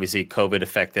worry. Obviously, COVID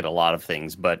affected a lot of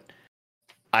things, but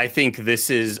I think this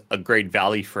is a great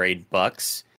value for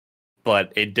 $8,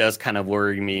 but it does kind of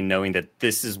worry me knowing that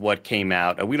this is what came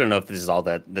out. We don't know if this is all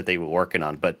that they were working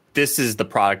on, but this is the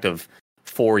product of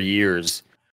 4 years,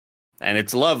 and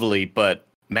it's lovely, but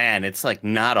man, it's like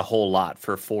not a whole lot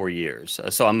for 4 years.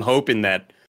 So I'm hoping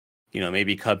that,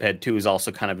 maybe Cuphead 2 is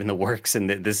also kind of in the works, and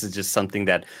that this is just something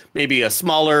that maybe a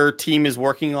smaller team is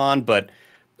working on, but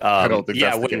I don't think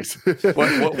that's the case.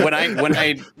 when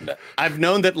I've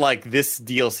known that like this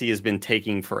DLC has been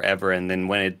taking forever, and then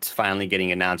when it's finally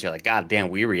getting announced, you're like, God damn,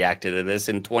 we reacted to this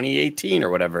in 2018 or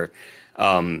whatever.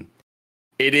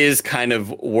 It is kind of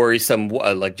worrisome,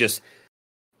 like just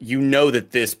that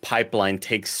this pipeline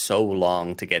takes so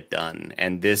long to get done,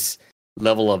 and this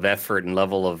level of effort and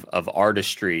level of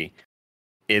artistry,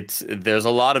 there's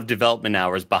a lot of development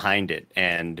hours behind it,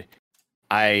 and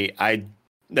I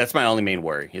that's my only main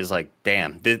worry is like,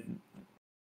 damn,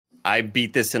 I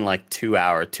beat this in like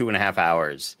 2.5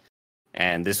 hours,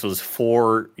 and this was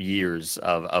 4 years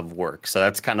of work. So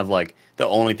that's kind of like the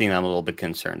only thing I'm a little bit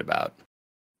concerned about.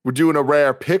 We're doing a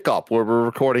rare pickup where we're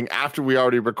recording after we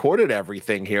already recorded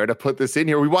everything here to put this in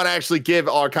here. We want to actually give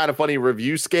our kind of funny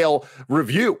review scale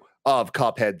review of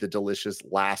Cuphead, the delicious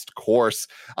last course.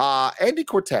 Andy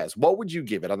Cortez, what would you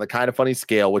give it on the kind of funny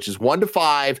scale, which is 1 to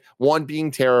 5, 1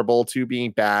 being terrible, 2 being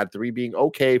bad, 3 being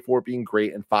okay, 4 being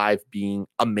great, and 5 being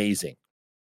amazing?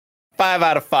 5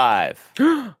 out of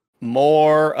 5.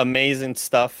 More amazing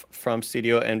stuff from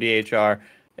Studio MDHR,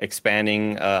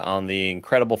 expanding on the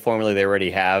incredible formula they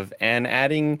already have and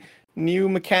adding new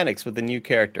mechanics with a new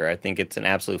character. I think it's an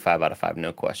absolute 5 out of 5,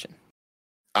 no question.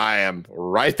 I am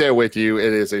right there with you.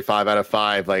 It is a 5 out of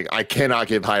 5. Like, I cannot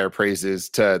give higher praises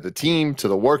to the team, to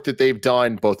the work that they've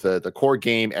done, both the core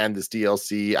game and this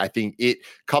DLC. I think it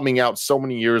coming out so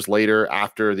many years later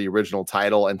after the original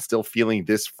title and still feeling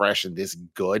this fresh and this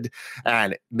good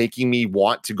and making me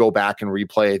want to go back and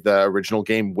replay the original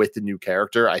game with the new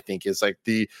character, I think is like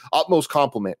the utmost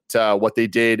compliment to what they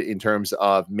did in terms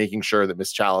of making sure that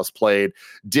Miss Chalice played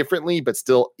differently, but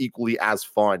still equally as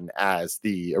fun as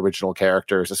the original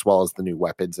character. characters as well as the new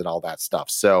weapons and all that stuff.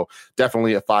 So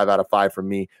definitely a 5 out of 5 from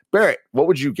me. Barrett, what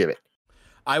would you give it?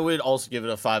 I would also give it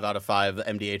a 5 out of 5.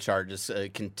 MDHR just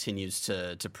continues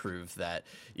to prove that,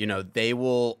 they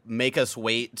will make us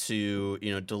wait to,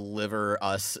 deliver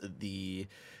us the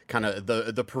kind of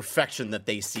the perfection that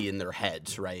they see in their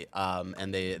heads, right?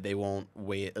 And they won't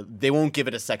wait. They won't give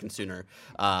it a second sooner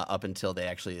up until they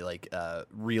actually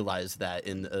realize that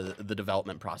in the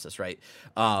development process, right?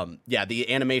 The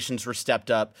animations were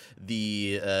stepped up.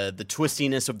 The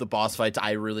twistiness of the boss fights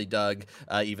I really dug,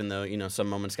 even though some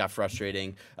moments got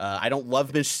frustrating. I don't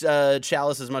love Miss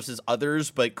Chalice as much as others,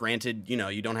 but granted,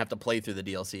 you don't have to play through the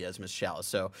DLC as Miss Chalice,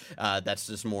 so that's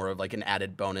just more of like an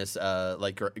added bonus.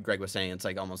 Like Greg was saying, it's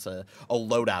like almost a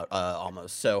loadout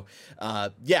almost. So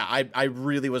I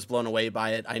really was blown away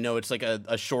by it. I know it's like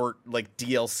a short like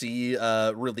DLC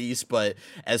release, but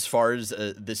as far as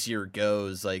this year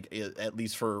goes, at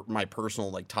least for my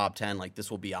personal top 10, this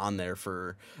will be on there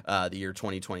for the year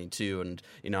 2022. And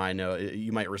I know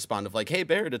you might respond of hey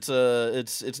Barrett,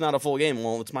 it's not a full game.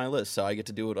 Well, it's my list, so I get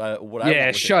to do what I want.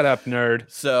 Yeah, shut up, nerd.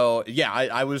 So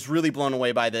I was really blown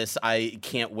away by this. I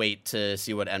can't wait to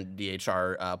see what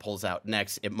MDHR pulls out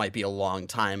next. It might be a long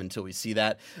time until we see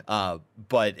that, but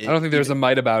I don't think there's a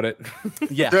might about it.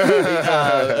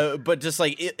 But just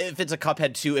if it's a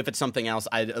Cuphead 2, if it's something else,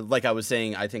 I was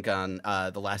saying, I think on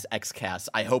the last Xcast,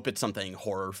 I hope it's something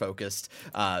horror focused.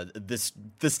 This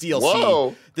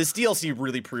DLC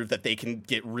really proved that they can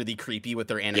get really creepy with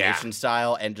their animation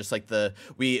style, and just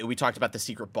we talked about the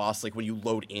secret boss, when you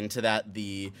load into that,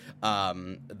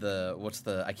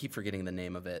 I keep forgetting the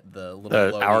name of it,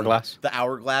 the hourglass,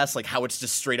 how it's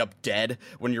just straight up dead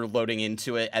when you're loading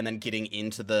into it, and then getting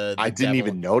into the I didn't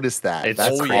even notice that.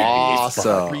 That's creepy.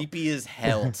 awesome. It's creepy as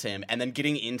hell, Tim. And then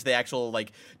getting into the actual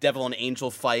devil and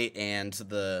angel fight, and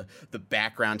the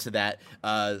background to that,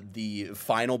 the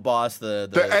final boss,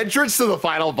 the entrance to the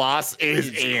final boss is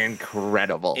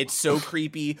incredible. It's so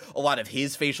creepy. A lot of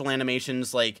his facial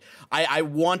animations, I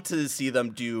want to see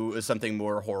them do something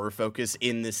more horror focused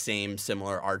in the same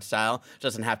similar art style. It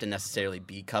doesn't have to necessarily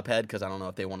be Cuphead, because I don't know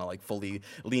if they want to fully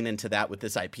lean into that with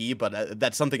this IP, but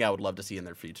that's something I would love to see in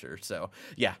their future. So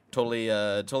yeah, totally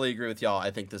agree with y'all.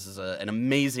 I think this is an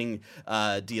amazing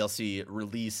DLC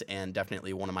release, and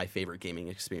definitely one of my favorite gaming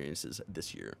experiences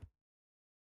this year.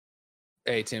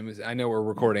 Hey Tim, I know we're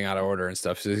recording out of order and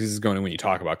stuff, so this is going when you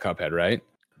talk about Cuphead, right?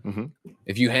 Mm-hmm.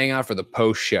 If you hang out for the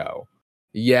post show,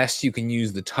 yes, you can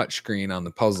use the touchscreen on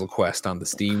the Puzzle Quest on the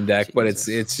Steam Deck, but it's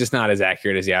just not as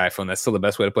accurate as the iPhone. That's still the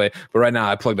best way to play it. But right now,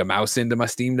 I plugged a mouse into my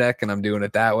Steam Deck, and I'm doing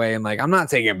it that way. And I'm not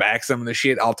taking back some of the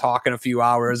shit I'll talk in a few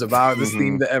hours about the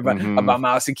Steam Deck, about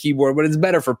mouse and keyboard, but it's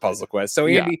better for Puzzle Quest. So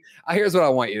Andy, here's what I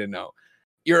want you to know.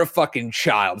 You're a fucking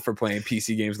child for playing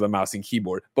PC games with a mouse and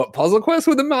keyboard, but Puzzle Quest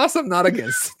with a mouse, I'm not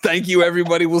against. Thank you,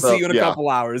 everybody. We'll see you in a couple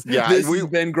hours. Yeah, this has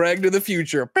been Greg to the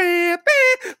future.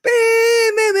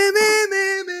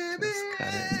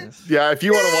 Yeah, if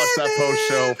you want to watch that post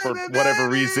show for whatever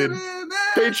reason,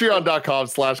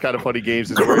 patreon.com/kindoffunnygames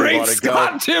is where you want to go.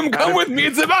 Scott, Tim, come with me.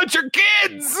 It's about your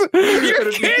kids.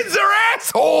 Your kids are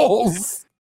assholes.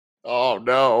 Oh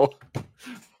no.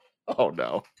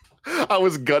 I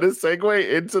was gonna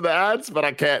segue into the ads, but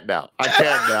I can't now.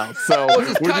 So we're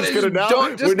just gonna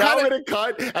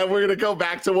cut, and we're gonna go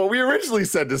back to what we originally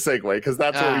said to segue, because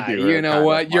that's what we do. You know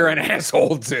what? You're an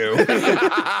asshole too.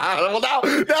 Well, now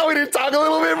we need to talk a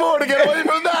little bit more to get away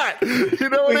from that. You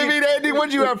know what I mean, Andy?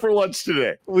 What'd you have for lunch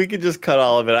today? We could just cut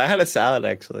all of it. I had a salad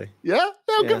actually. Yeah,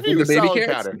 good for you. Baby salad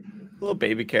carrots. counter. Little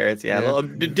baby carrots, yeah. Little,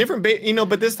 different,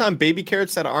 but this time baby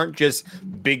carrots that aren't just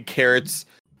big carrots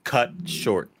cut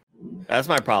short. That's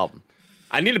my problem.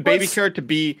 I need a baby carrot to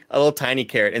be a little tiny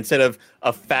carrot instead of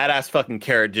a fat ass fucking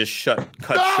carrot just cut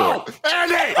short.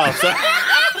 Andy! Oh, sorry.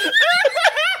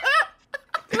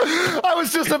 I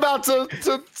was just about to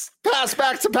pass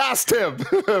back to past him,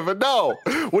 but no.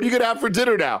 What are you gonna have for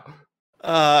dinner now?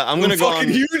 I'm gonna go on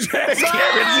huge ass carrots.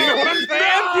 You know what I'm saying?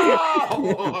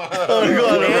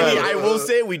 Andy, I will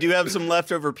say we do have some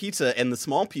leftover pizza, and the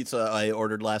small pizza I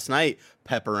ordered last night,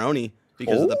 pepperoni.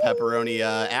 Because of the pepperoni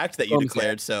act that you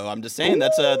declared. So I'm just saying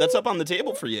that's up on the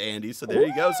table for you, Andy. So there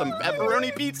you go. Some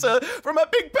pepperoni pizza from a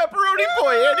big pepperoni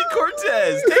boy, Andy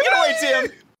Cortez. Take it away, Tim.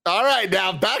 All right,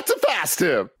 now back to Fast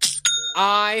Tim.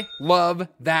 I love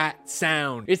that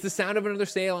sound. It's the sound of another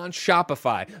sale on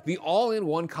Shopify, the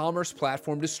all-in-one commerce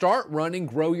platform to start, run, and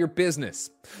grow your business.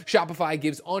 Shopify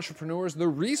gives entrepreneurs the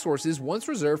resources once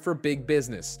reserved for big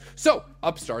business. So,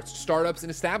 upstarts, startups,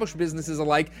 and established businesses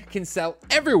alike can sell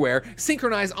everywhere,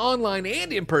 synchronize online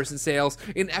and in-person sales,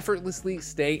 and effortlessly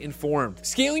stay informed.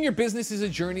 Scaling your business is a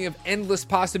journey of endless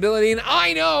possibility, and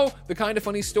I know the Kinda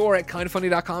Funny store at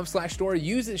kindafunny.com/store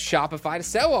uses Shopify to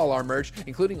sell all our merch,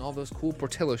 including all those cool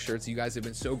Portillo shirts you guys have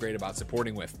been so great about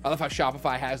supporting with. I love how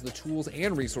Shopify has the tools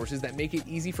and resources that make it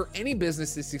easy for any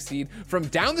business to succeed from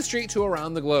down the street to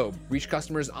around the globe. Reach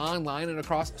customers online and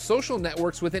across social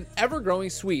networks with an ever-growing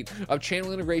suite of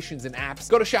channel integrations and apps.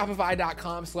 Go to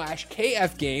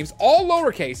shopify.com/KFgames, all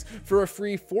lowercase, for a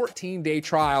free 14-day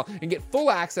trial and get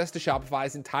full access to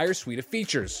Shopify's entire suite of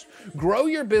features. Grow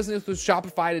your business with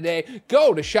Shopify today.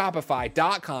 Go to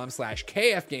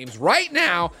shopify.com/KFgames right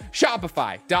now.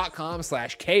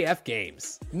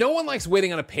 Shopify.com/KFgames. No one likes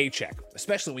waiting on a paycheck,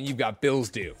 especially when you've got bills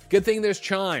due. Good thing there's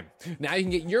Chime. Now you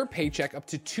can get your paycheck up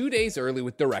to 2 days early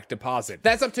with direct deposit.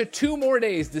 That's up to 2 more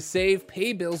days to save,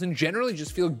 pay bills, and generally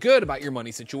just feel good about your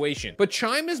money situation. But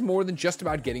Chime is more than just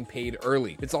about getting paid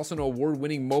early. It's also an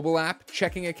award-winning mobile app,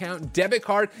 checking account, debit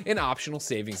card, and optional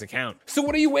savings account. So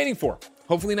what are you waiting for?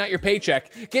 Hopefully not your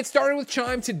paycheck. Get started with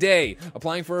Chime today.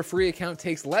 Applying for a free account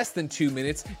takes less than 2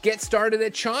 minutes. Get started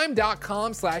at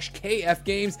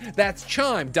chime.com/KFgames. That's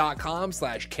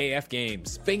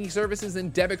chime.com/KFgames. Banking services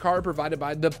and debit card provided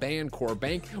by the Bancorp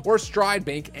Bank or Stride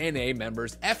Bank NA,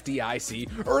 members FDIC.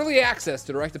 Early access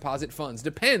to direct deposit funds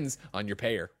depends on your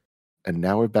payer. And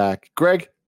now we're back. Greg.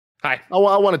 Hi. I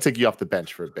want to take you off the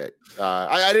bench for a bit.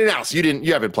 I didn't ask.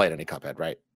 You haven't played any Cuphead,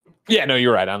 right? Yeah, no,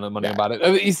 you're right on the money about it.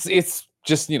 It's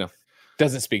just,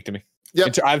 doesn't speak to me.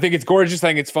 Yep. I think it's gorgeous. I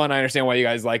think it's fun. I understand why you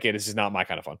guys like it. It's just not my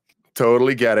kind of fun.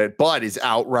 Totally get it. But is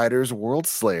Outriders World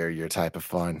Slayer your type of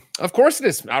fun? Of course it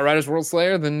is. Outriders World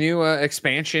Slayer, the new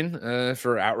expansion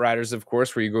for Outriders, of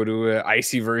course, where you go to an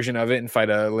icy version of it and fight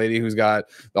a lady who's got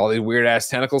all these weird-ass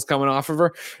tentacles coming off of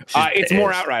her. It's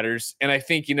more Outriders. And I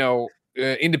think,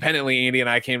 independently, Andy and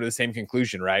I came to the same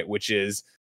conclusion, right? Which is,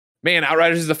 man,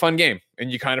 Outriders is a fun game.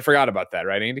 And you kind of forgot about that,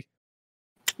 right, Andy?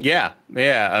 Yeah. I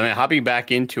mean, hopping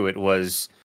back into it was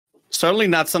certainly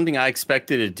not something I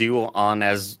expected to do on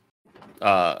as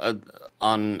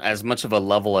much of a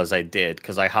level as I did,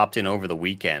 because I hopped in over the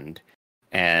weekend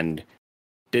and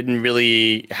didn't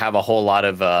really have a whole lot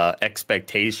of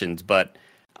expectations, but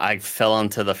I fell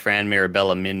into the Fran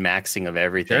Mirabella min-maxing of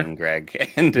everything, sure.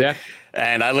 Greg.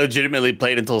 And I legitimately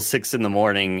played until 6 a.m.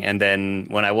 And then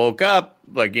when I woke up,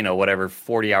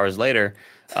 40 hours later,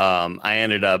 I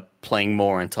ended up playing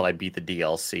more until I beat the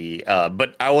DLC.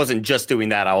 But I wasn't just doing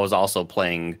that. I was also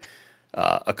playing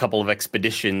a couple of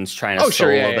expeditions, trying to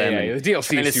solo them. Yeah. The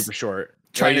DLC is super short.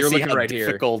 Trying to see how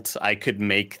difficult I could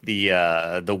make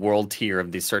the world tier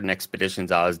of these certain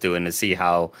expeditions I was doing, to see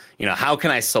how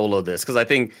can I solo this? Because I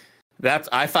think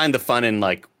I find the fun in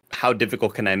how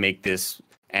difficult can I make this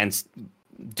and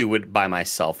do it by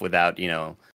myself without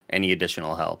any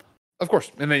additional help. Of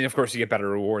course. And then, of course, you get better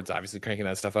rewards, obviously, cranking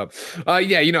that stuff up.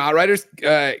 Outriders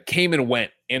came and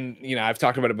went. And, I've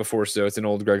talked about it before, so it's an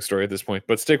old Greg story at this point.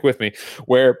 But stick with me,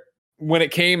 where when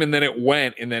it came and then it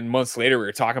went, and then months later we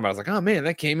were talking about it, I was like, oh, man,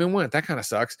 that came and went. That kind of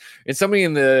sucks. And somebody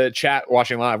in the chat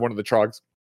watching live, one of the trogs,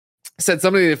 said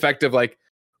something to the effect of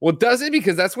well, does it?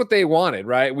 Because that's what they wanted,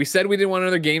 right? We said we didn't want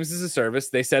another games as a service.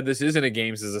 They said this isn't a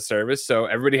games as a service. So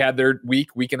everybody had their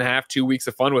week and a half, 2 weeks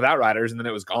of fun with Outriders, and then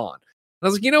it was gone. I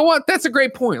was like, you know what? That's a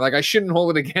great point. I shouldn't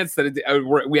hold it against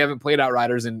that. We haven't played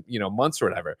Outriders in, months or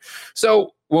whatever.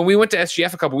 So when we went to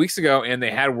SGF a couple weeks ago and they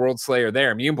had World Slayer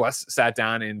there, me and Bless sat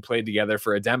down and played together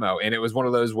for a demo. And it was one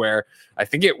of those where I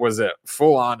think it was a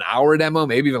full-on hour demo,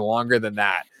 maybe even longer than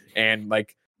that. And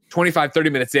 25, 30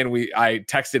 minutes in, I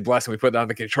texted Bless and we put down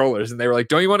the controllers and they were like,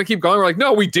 don't you want to keep going? We're like,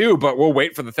 no, we do, but we'll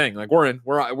wait for the thing.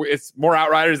 It's more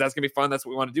Outriders. That's going to be fun. That's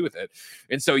what we want to do with it.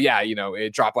 And so,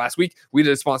 it dropped last week. We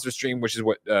did a sponsor stream, which is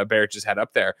what Barrett just had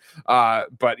up there.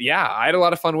 But yeah, I had a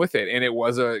lot of fun with it. And it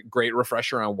was a great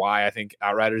refresher on why I think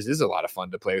Outriders is a lot of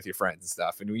fun to play with your friends and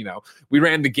stuff. And, we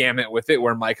ran the gamut with it,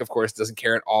 where Mike, of course, doesn't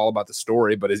care at all about the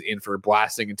story, but is in for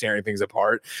blasting and tearing things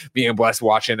apart. Being blessed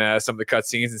watching some of the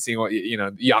cutscenes and seeing what,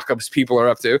 Jakob's people are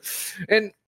up to.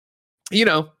 And,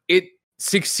 it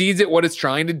succeeds at what it's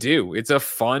trying to do. It's a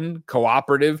fun,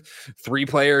 cooperative,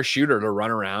 3-player shooter to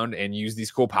run around and use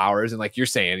these cool powers. And like you're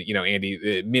saying,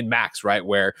 Andy, min-max, right?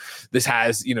 Where this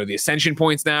has, the ascension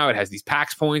points now. It has these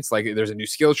PAX points. There's a new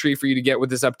skill tree for you to get with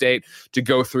this update to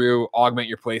go through, augment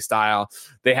your play style.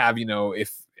 They have,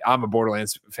 if I'm a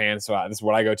Borderlands fan, so this is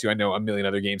what I go to. I know a million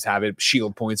other games have it,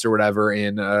 shield points or whatever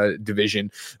in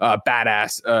Division,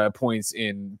 badass points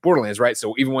in Borderlands, right?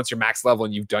 So even once you're max level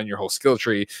and you've done your whole skill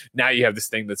tree, now you have this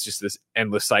thing that's just this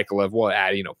endless cycle of, well,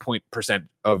 add 0.%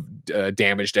 of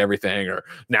damage to everything, or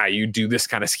now you do this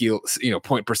kind of skill,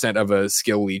 0.% of a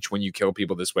skill leech when you kill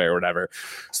people this way or whatever.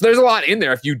 So there's a lot in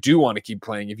there if you do want to keep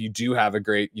playing, if you do have a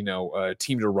great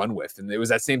team to run with. And it was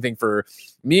that same thing for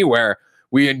me where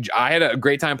I had a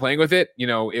great time playing with it.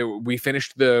 We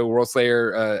finished the World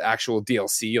Slayer actual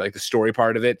DLC, like the story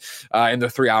part of it, in the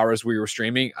 3 hours we were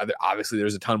streaming. Obviously,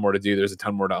 there's a ton more to do. There's a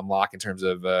ton more to unlock in terms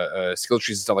of skill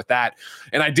trees and stuff like that.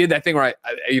 And I did that thing where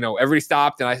everybody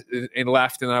stopped and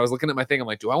left, and I was looking at my thing. I'm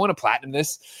like, do I want to platinum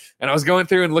this? And I was going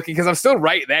through and looking because I'm still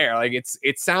right there. Like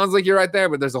it sounds like you're right there,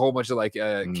 but there's a whole bunch of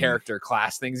character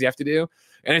class things you have to do.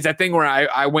 And it's that thing where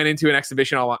I went into an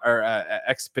expedition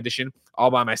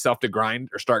all by myself to grind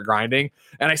or start grinding.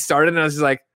 And I started and I was just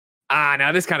like,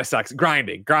 now this kind of sucks.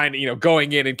 Grinding,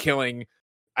 going in and killing.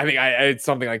 I think I had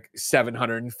something like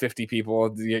 750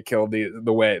 people to get killed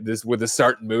the way this with a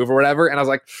start and move or whatever. And I was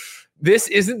like, this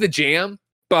isn't the jam.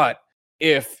 But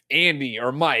if Andy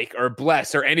or Mike or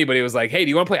Bless or anybody was like, hey, do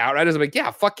you want to play Outriders? I'm like,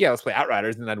 yeah, fuck yeah, let's play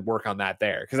Outriders. And then I'd work on that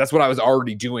there. Because that's what I was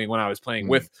already doing when I was playing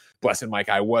with Bless and Mike.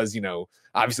 I was,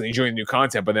 obviously enjoying new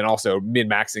content, but then also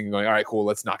min-maxing and going, all right, cool,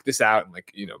 let's knock this out.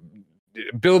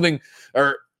 And building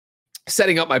or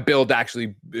setting up my build to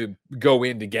actually go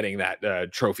into getting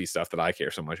that trophy stuff that I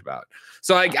care so much about.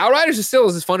 So Outriders is still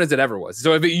as fun as it ever was.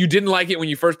 So if you didn't like it when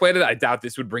you first played it, I doubt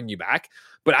this would bring you back.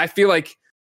 But I feel like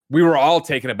we were all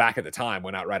taken aback at the time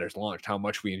when Outriders launched, how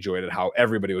much we enjoyed it, how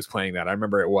everybody was playing that. I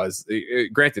remember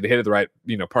granted, it hit at the right,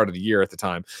 part of the year at the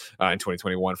time in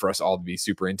 2021 for us all to be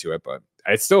super into it, but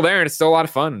it's still there and it's still a lot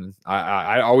of fun.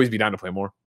 I'd always be down to play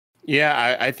more.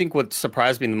 Yeah, I think what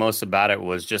surprised me the most about it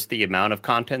was just the amount of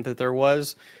content that there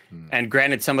was. And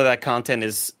granted, some of that content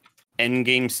is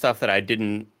endgame stuff that I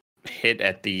didn't hit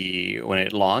when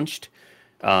it launched.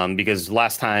 Because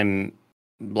last time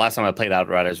I played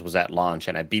Outriders was at launch,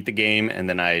 and I beat the game and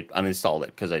then I uninstalled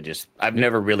it because I've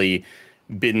never really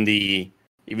been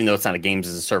even though it's not a games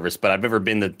as a service, but I've never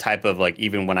been the type of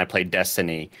even when I played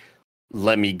Destiny,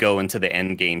 let me go into the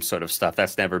end game sort of stuff.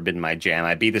 That's never been my jam.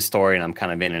 I beat the story and I'm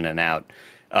kind of in and out.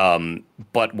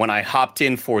 But when I hopped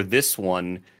in for this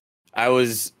one, I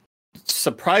was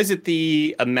surprised at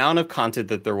the amount of content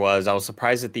that there was. I was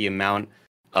surprised at the amount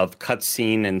of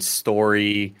cutscene and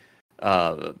story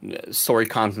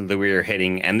content that we were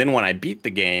hitting. And then when I beat the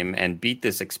game and beat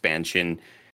this expansion,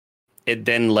 it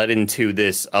then led into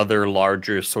this other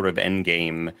larger sort of end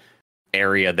game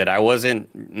area that I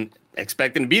wasn't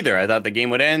expecting to be there. I thought the game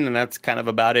would end and that's kind of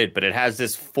about it. But it has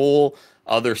this full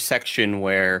other section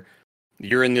where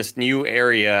you're in this new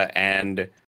area and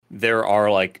there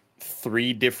are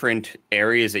 3 different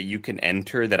areas that you can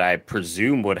enter that I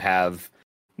presume would have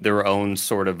their own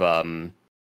sort of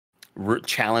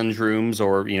challenge rooms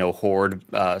or horde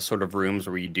sort of rooms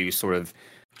where you do sort of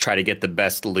try to get the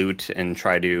best loot and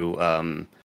try to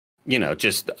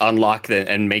just unlock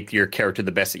and make your character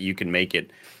the best that you can make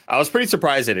it. I was pretty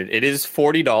surprised at it. It is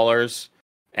 $40,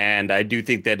 and I do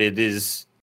think that it is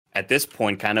at this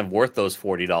point kind of worth those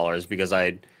 $40 because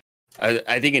I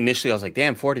think initially I was like,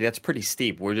 damn, 40, that's pretty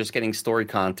steep. We're just getting story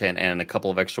content and a couple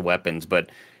of extra weapons, but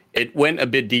it went a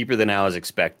bit deeper than I was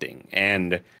expecting.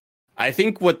 And I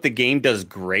think what the game does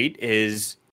great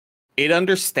is it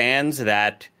understands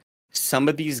that some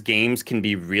of these games can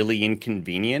be really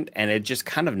inconvenient, and it just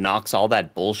kind of knocks all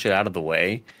that bullshit out of the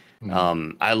way.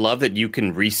 I love that you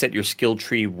can reset your skill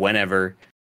tree whenever.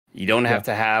 You don't have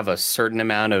to have a certain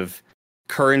amount of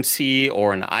currency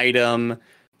or an item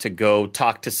to go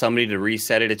talk to somebody to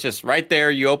reset it. It's just right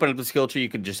there. You open up the skill tree, you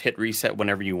can just hit reset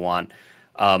whenever you want.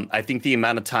 I think the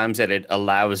amount of times that it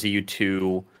allows you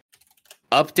to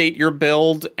update your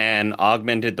build and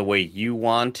augment it the way you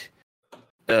want.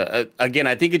 Again,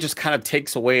 I think it just kind of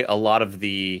takes away a lot of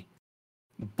the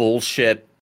bullshit.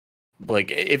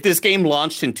 If this game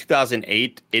launched in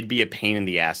 2008, it'd be a pain in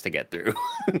the ass to get through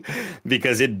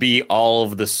because it'd be all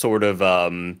of the sort of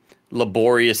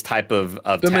laborious type of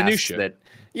the tasks minutia.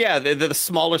 The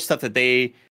smaller stuff that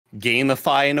they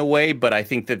gamify in a way. But I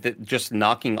think that just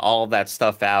knocking all of that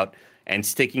stuff out and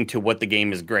sticking to what the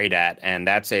game is great at, and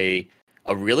that's a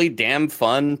really damn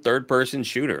fun third-person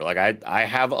shooter. I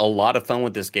have a lot of fun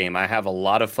with this game. I have a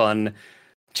lot of fun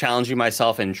challenging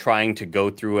myself and trying to go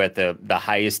through at the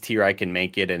highest tier I can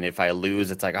make it. And if I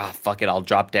lose, it's like, fuck it, I'll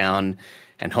drop down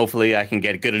and hopefully I can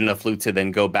get good enough loot to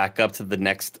then go back up to the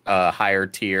next higher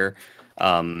tier.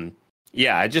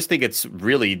 I just think it's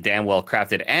really damn well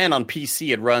crafted. And on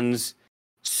PC, it runs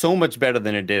so much better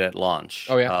than it did at launch.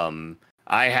 Oh yeah.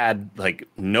 I had like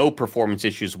no performance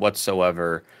issues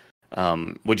whatsoever,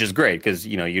 which is great because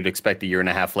you'd expect a year and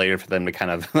a half later for them to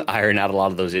kind of iron out a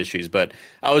lot of those issues. But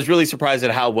I was really surprised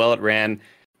at how well it ran,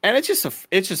 and it's just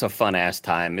a fun ass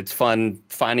time. It's fun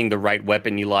finding the right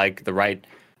weapon you like, the right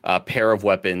pair of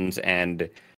weapons, and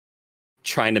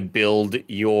trying to build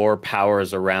your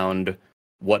powers around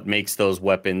what makes those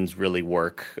weapons really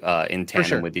work in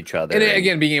tandem with each other. And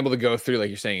again, being able to go through, like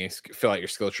you're saying, fill out your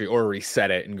skill tree or reset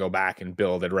it and go back and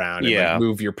build it around and like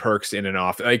move your perks in and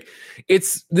off. Like I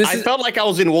felt like I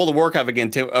was in World of Warcraft again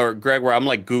too, or Greg, where I'm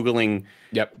like Googling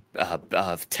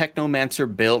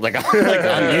Technomancer build, like I'm like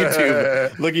on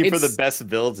YouTube looking for the best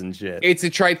builds and shit. It's a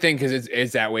trite thing because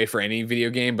it's that way for any video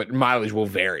game, but mileage will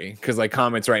vary because like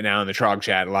comments right now in the Trog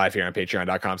chat live here on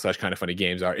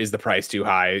patreon.com/kindoffunnygames is the price too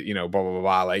high, blah blah blah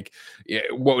blah. Like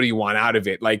what do you want out of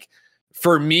it? Like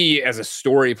for me as a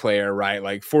story player, right,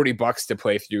 like $40 to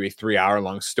play through a 3-hour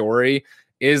long story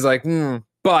is like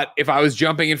But if I was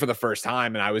jumping in for the first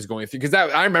time and I was going through, because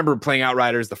I remember playing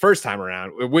Outriders the first time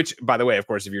around, which, by the way, of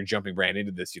course, if you're jumping brand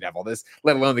into this, you'd have all this,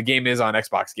 let alone the game is on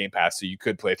Xbox Game Pass, so you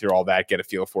could play through all that, get a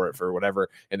feel for it for whatever,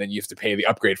 and then you have to pay the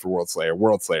upgrade for World Slayer.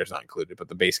 World Slayer's not included, but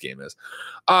the base game is.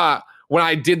 When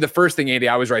I did the first thing, Andy,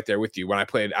 I was right there with you when I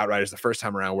played Outriders the first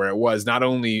time around, where it was not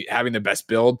only having the best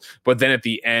build, but then at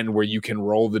the end where you can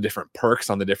roll the different perks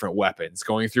on the different weapons,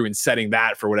 going through and setting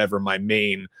that for whatever my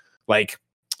main, like,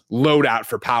 loadout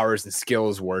for powers and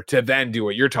skills were, to then do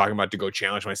what you're talking about, to go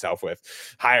challenge myself with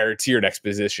higher tiered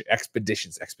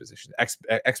expeditions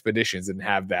and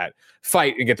have that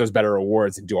fight and get those better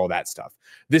rewards and do all that stuff.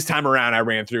 This time around, I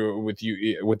ran through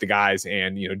it with the guys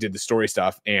and, did the story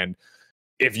stuff. And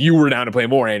if you were down to play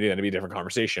more, Andy, that'd be a different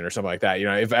conversation or something like that.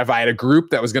 If I had a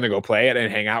group that was going to go play it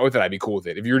and hang out with it, I'd be cool with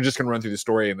it. If you were just going to run through the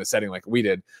story in the setting like we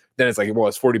did, then it's like, well,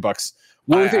 it's $40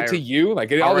 worth it to you.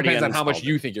 Like it all depends on how much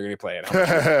you think you're going to play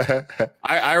it.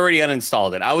 I already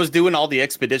uninstalled it. I was doing all the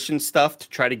expedition stuff to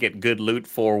try to get good loot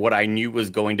for what I knew was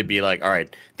going to be like, all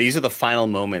right, these are the final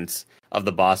moments of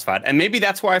the boss fight. And maybe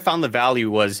that's where I found the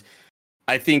value was,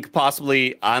 I think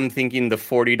possibly I'm thinking the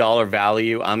 $40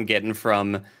 value I'm getting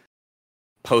from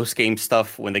post-game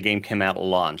stuff when the game came out at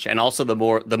launch, and also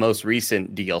the most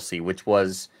recent DLC, which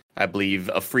was, I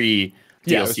believe, a free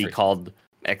DLC called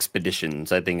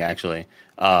Expeditions, I think, actually.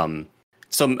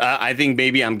 So I think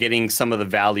maybe I'm getting some of the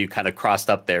value kind of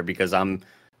crossed up there, because I'm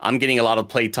getting a lot of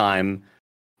playtime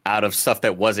out of stuff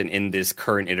that wasn't in this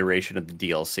current iteration of the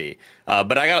DLC.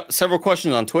 But I got several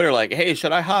questions on Twitter like, hey,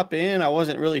 should I hop in? I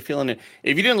wasn't really feeling it.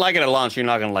 If you didn't like it at launch, you're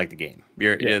not going to like the game.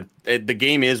 The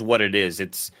game is what it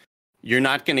is. You're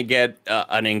not going to get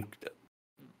a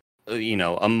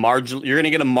marginal. You're going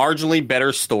to get a marginally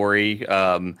better story,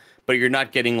 but you're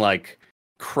not getting like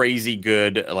crazy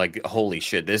good. Like, holy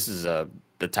shit, this is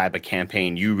the type of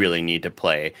campaign you really need to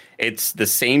play. It's the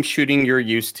same shooting you're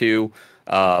used to,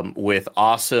 with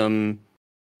awesome,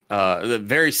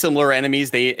 very similar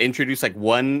enemies. They introduced like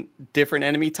one different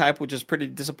enemy type, which is pretty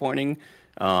disappointing,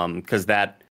 because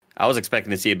I was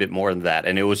expecting to see a bit more than that,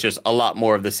 and it was just a lot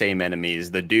more of the same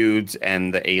enemies, the dudes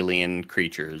and the alien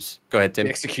creatures. Go ahead, Tim. The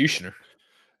Executioner.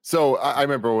 So I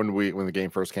remember when the game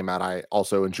first came out, I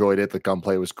also enjoyed it. The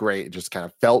gunplay was great. It just kind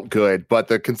of felt good, but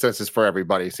the consensus for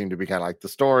everybody seemed to be kind of like the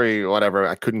story, whatever.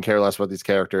 I couldn't care less about these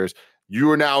characters. You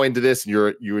are now into this,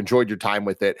 and you enjoyed your time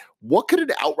with it. What could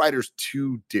an Outriders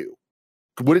 2 do?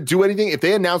 Would it do anything? If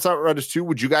they announced Outriders 2,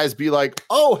 would you guys be like,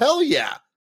 oh, hell yeah?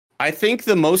 I think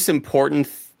the most important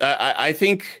I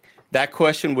think that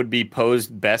question would be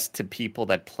posed best to people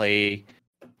that play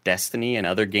Destiny and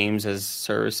other games as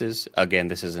services. Again,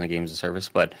 this isn't a games as a service,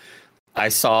 but I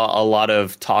saw a lot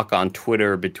of talk on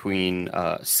Twitter between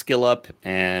SkillUp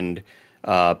and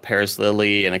Paris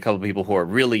Lilly and a couple of people who are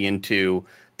really into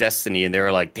Destiny, and they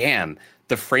were like, damn,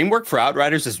 the framework for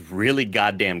Outriders is really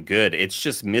goddamn good. It's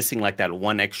just missing like that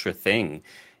one extra thing.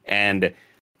 And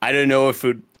I don't know if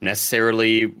it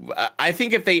necessarily... I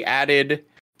think if they added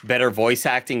better voice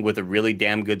acting with a really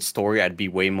damn good story, I'd be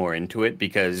way more into it,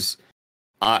 because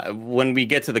when we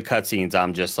get to the cutscenes,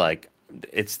 I'm just like,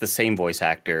 it's the same voice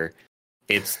actor.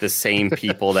 It's the same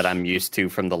people that I'm used to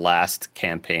from the last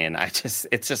campaign.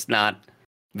 It's just not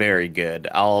very good.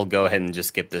 I'll go ahead and just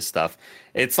skip this stuff.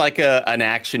 It's like an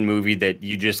action movie that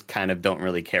you just kind of don't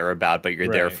really care about, but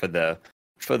you're there for the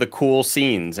cool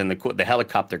scenes and the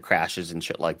helicopter crashes and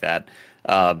shit like that.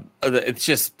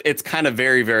 It's kind of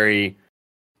very, very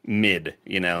mid,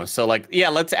 so like, yeah,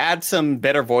 let's add some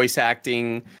better voice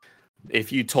acting.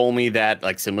 If you told me that,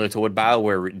 like, similar to what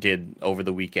BioWare did over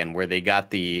the weekend, where they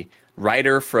got the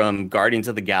writer from Guardians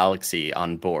of the Galaxy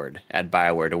on board at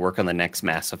BioWare to work on the next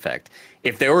Mass Effect.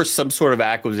 If there was some sort of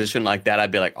acquisition like that,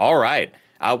 I'd be like, all right,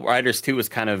 Outriders 2 is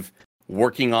kind of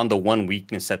working on the one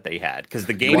weakness that they had, because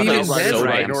the gameplay is so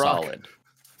damn solid.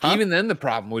 Even then, the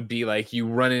problem would be like you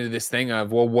run into this thing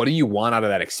of, well, what do you want out of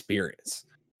that experience?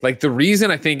 Like the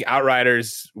reason I think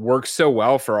Outriders works so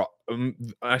well for,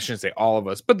 I shouldn't say all of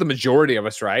us, but the majority of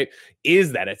us, right,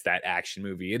 is that it's that action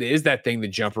movie. It is that thing to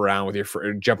jump around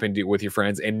with jump into with your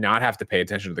friends and not have to pay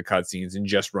attention to the cutscenes and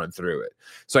just run through it.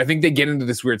 So I think they get into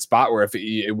this weird spot where if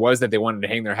it was that they wanted to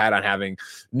hang their hat on having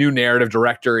new narrative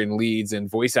director and leads and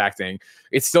voice acting,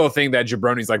 it's still a thing that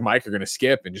jabronis like Mike are going to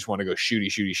skip and just want to go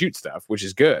shoot stuff, which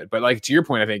is good. But like to your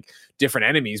point, I think different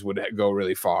enemies would go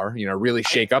really far, really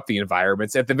shake up the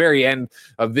environments. At the very end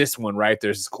of this one, right,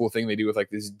 there's this cool thing they do with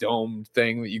like this dome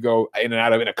thing that you go in and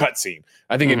out of in a cutscene.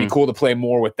 I think it'd be cool to play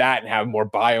more with that and have more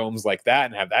biomes like that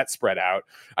and have that spread out.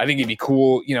 I think it'd be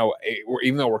cool,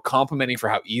 even though we're complimenting for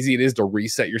how easy it is to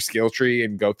reset your skill tree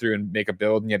and go through and make a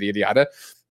build and yada, yada, yada.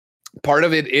 Part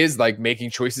of it is like making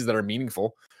choices that are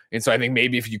meaningful. And so I think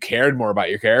maybe if you cared more about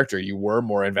your character, you were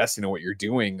more invested in what you're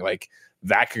doing, like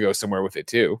that could go somewhere with it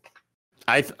too.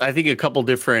 I think a couple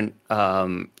different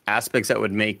aspects that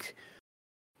would make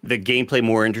the gameplay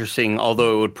more interesting,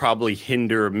 although it would probably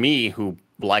hinder me, who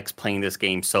likes playing this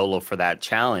game solo, for that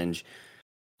challenge.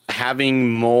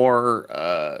 Having more,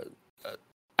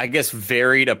 I guess,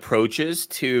 varied approaches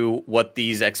to what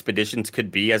these expeditions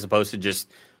could be, as opposed to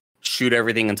just shoot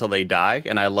everything until they die.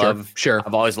 And I love,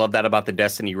 I've always loved that about the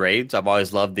Destiny raids. I've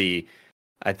always loved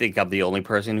I think I'm the only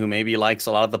person who maybe likes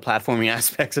a lot of the platforming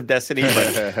aspects of Destiny,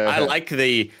 but I like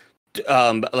the,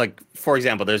 like, for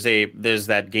example, there's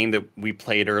that game that we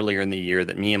played earlier in the year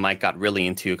that me and Mike got really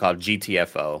into called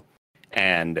GTFO.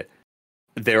 And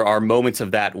there are moments of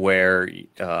that where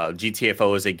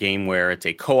GTFO is a game where it's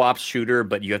a co-op shooter,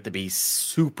 but you have to be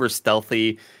super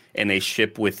stealthy in a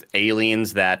ship with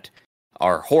aliens that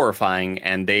are horrifying,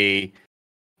 and they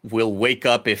will wake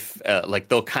up if like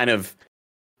they'll kind of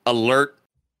alert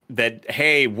that,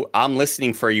 hey, I'm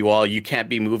listening for you all. You can't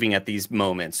be moving at these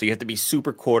moments. So you have to be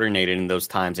super coordinated in those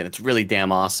times, and it's really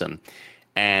damn awesome.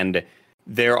 And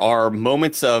there are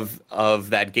moments of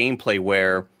that gameplay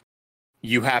where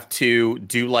you have to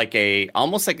do like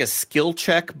almost like a skill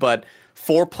check, but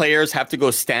 4 players have to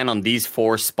go stand on these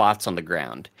 4 spots on the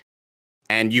ground.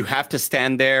 And you have to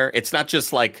stand there. It's not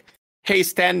just like, hey,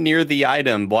 stand near the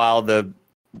item while the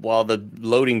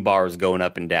loading bar is going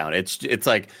up and down. It's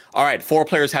like, all right, 4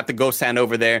 players have to go stand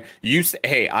over there.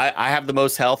 Hey, I have the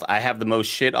most health. I have the most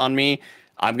shit on me.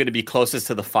 I'm going to be closest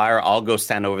to the fire. I'll go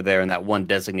stand over there in that one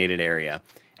designated area.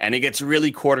 And it gets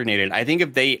really coordinated. I think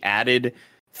if they added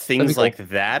things like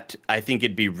that, I think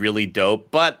it'd be really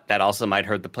dope. But that also might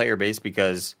hurt the player base,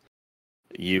 because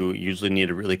you usually need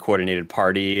a really coordinated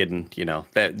party, and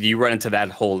that you run into that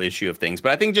whole issue of things.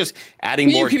 But I think just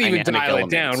adding more, you can even dial it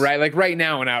down, right? Like right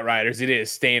now in Outriders, it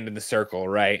is stand in the circle,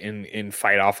 right, and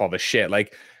fight off all the shit.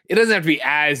 Like it doesn't have to be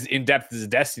as in depth as a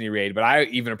Destiny raid, but I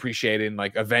even appreciate in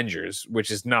like Avengers,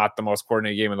 which is not the most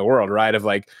coordinated game in the world, right? Of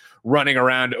like running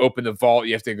around to open the vault,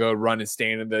 you have to go run and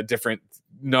stand in the different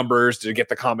numbers to get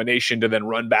the combination, to then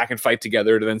run back and fight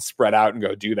together, to then spread out and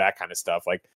go do that kind of stuff.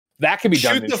 Like that can be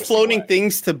done. Shoot the floating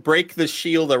things to break the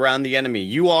shield around the enemy.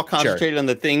 You all concentrate on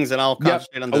the things, and I'll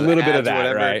concentrate on the a little bit of that, that,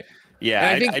 whatever. right?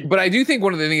 Yeah, but I do think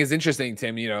one of the things is interesting,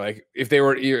 Tim. Like if they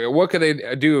were, what could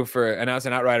they do for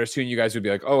announcing Outriders 2? And you guys would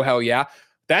be like, oh hell yeah,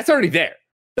 that's already there.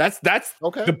 That's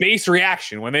okay. The base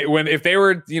reaction if they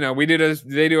were,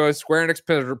 they do a Square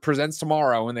Enix presents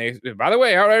tomorrow, and they, by the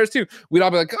way, Outriders 2, we'd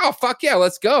all be like, oh fuck yeah,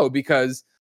 let's go, because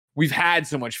we've had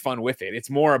so much fun with it.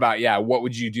 It's more about what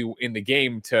would you do in the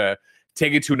game to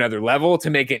take it to another level,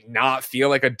 to make it not feel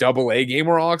like a AA game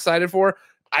we're all excited for.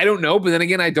 I don't know, but then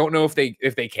again, I don't know if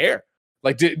they care.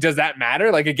 Like, does that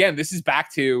matter? Like, again, this is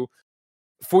back to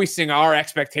foisting our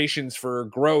expectations for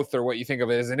growth, or what you think of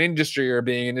it as an industry, or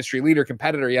being industry leader,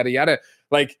 competitor, yada yada.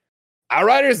 Like,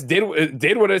 Outriders did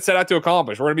what it set out to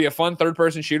accomplish. We're gonna be a fun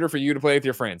third-person shooter for you to play with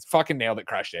your friends. Fucking nailed it,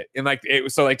 crushed it. And like it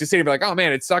was, so like to sit and be like, oh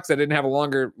man, it sucks I didn't have a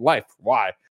longer life.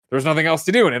 Why? There's nothing else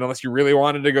to do in it unless you really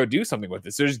wanted to go do something with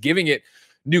it. So just giving it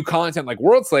new content like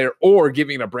World Slayer, or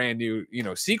giving it a brand new,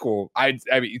 sequel. I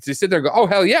mean, to sit there and go, oh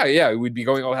hell yeah, we'd be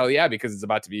going, oh hell yeah, because it's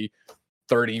about to be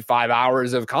 35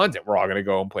 hours of content. We're all gonna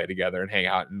go and play together and hang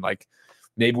out, and like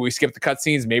maybe we skip the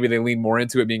cutscenes, maybe they lean more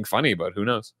into it being funny, but who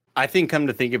knows? I think, come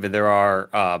to think of it, there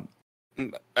are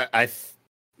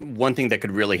one thing that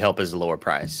could really help is a lower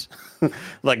price.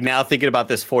 Like now thinking about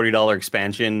this $40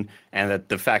 expansion, and that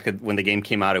the fact that when the game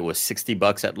came out, it was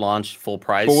 $60 at launch, full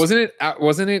price. But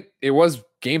wasn't it? It was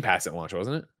Game Pass at launch,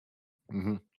 wasn't it?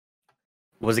 Mm-hmm.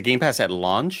 Was it Game Pass at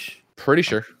launch? Pretty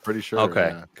sure. Pretty sure. Okay,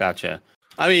 Yeah. gotcha.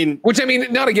 I mean,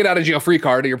 not a get out of jail free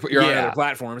card. You're on other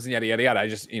platforms and yada yada yada. I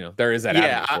just there is that.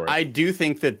 Yeah, avenue for it. I do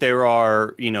think that there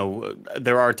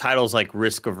are titles like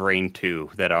Risk of Rain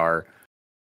 2 that are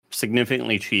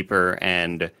significantly cheaper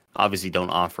and obviously don't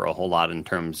offer a whole lot in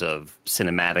terms of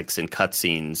cinematics and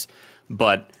cutscenes,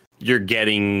 but you're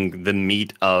getting the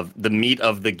meat of the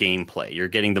gameplay. You're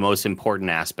getting the most important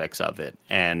aspects of it.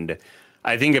 And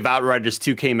I think if Outriders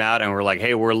 2 came out and we're like,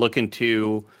 hey, we're looking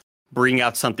to bring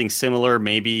out something similar,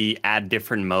 maybe add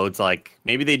different modes, like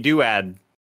maybe they do add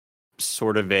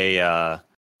sort of a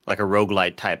like a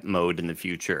roguelite type mode in the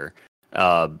future.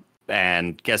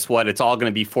 And guess what? It's all going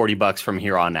to be $40 from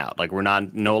here on out. Like we're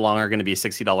no longer going to be a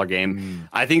 $60 game.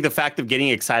 I think the fact of getting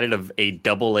excited of a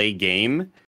AA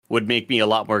game would make me a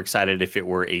lot more excited if it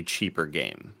were a cheaper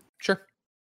game. Sure.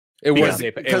 Because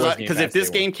if this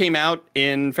game came out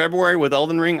in February with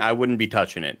Elden Ring, I wouldn't be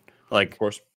touching it. Like, of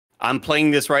course, I'm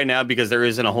playing this right now because there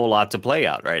isn't a whole lot to play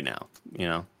out right now.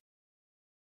 Yeah,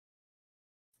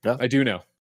 I do know.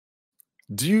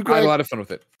 Do you? I had a lot of fun with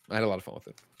it.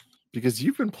 Because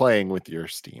you've been playing with your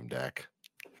Steam Deck.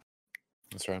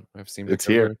 That's right. I've seen it's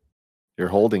here. You're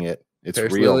holding it. It's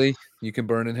real. Lily, you can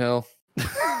burn in hell.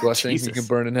 Blessing, you can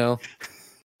burn in hell.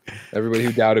 Everybody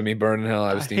who doubted me, burn in hell. I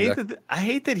have a Steam Deck. I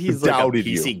hate that he's like a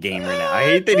PC gamer now. I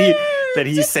hate that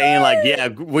he's saying like, yeah,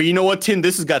 well, you know what, Tim?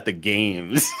 This has got the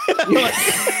games.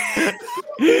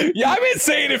 Yeah, I've been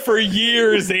saying it for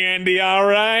years, Andy. All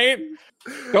right,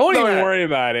 don't even worry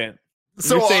about it.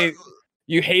 So you're saying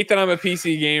you hate that I'm a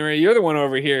PC gamer. You're the one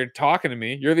over here talking to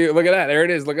me. Look at that. There it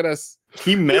is. Look at us.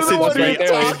 He messaged me. Right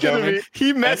there, ladies and gentlemen.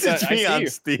 He messaged me on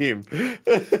Steam.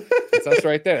 That's us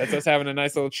right there. That's us having a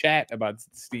nice little chat about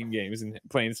Steam games and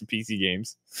playing some PC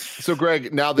games. So,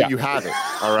 Greg, now that you have it,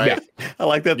 all right. Yeah. I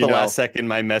like that last second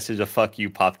my message of "fuck you"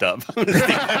 popped up.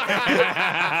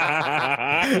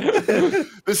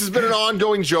 This has been an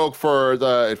ongoing joke for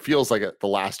it feels like the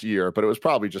last year, but it was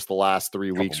probably just the last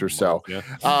 3 weeks or so. Yeah.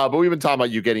 But we've been talking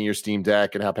about you getting your Steam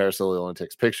Deck and how Paris only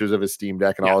takes pictures of his Steam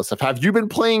Deck and all this stuff. Have you been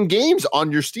playing games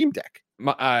on your Steam Deck?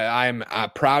 I'm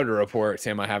proud to report,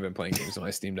 Tim, I have been playing games on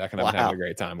my Steam Deck, and I'm having a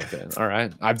great time with it. All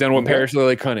right. I've done what Paris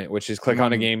Lily couldn't, which is click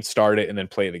on a game, start it, and then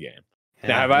play the game.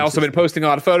 Now, have I also been posting a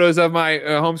lot of photos of my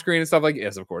home screen and stuff like that?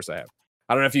 Yes, of course I have.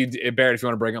 I don't know if Barrett, if you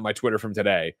want to bring up my Twitter from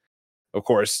today. Of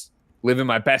course, living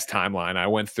my best timeline. I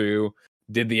went through,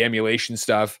 did the emulation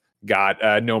stuff,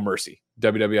 got No Mercy.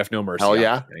 WWF No Mercy. Hell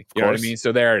yeah. You know what I mean?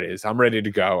 So there it is. I'm ready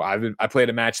to go. I played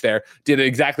a match there. Did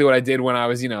exactly what I did when I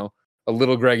was, a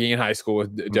little Greggy in high school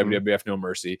with WWF No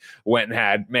Mercy. Went and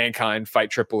had Mankind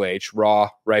fight Triple H. Raw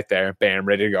right there. Bam.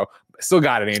 Ready to go. Still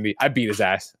got it, Andy. I beat his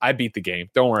ass. I beat the game.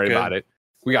 Don't worry about it.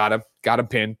 We got him. Got him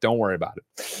pinned. Don't worry about it.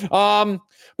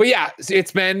 But yeah,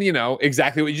 it's been,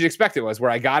 exactly what you'd expect it was.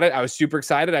 Where I got it, I was super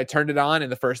excited. I turned it on,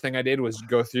 and the first thing I did was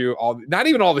go through not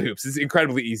even all the hoops. It's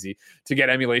incredibly easy to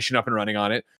get emulation up and running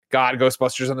on it. Got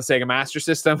Ghostbusters on the Sega Master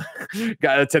System.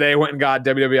 Today went and got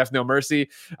WWF No Mercy.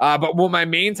 But what my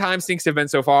main time sinks have been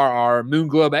so far are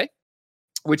Moonglow Bay,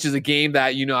 which is a game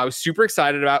that, I was super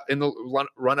excited about in the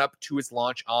run up to its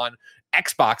launch on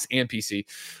Xbox and PC.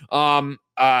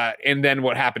 And then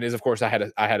what happened is, of course, I had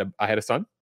a son.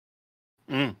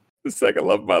 The second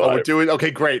love of my life. We're doing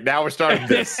okay. Great. Now we're starting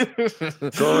this.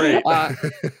 Great.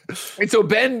 And so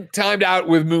Ben timed out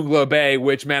with Moonglow Bay,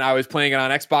 which meant I was playing it on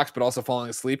Xbox, but also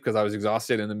falling asleep because I was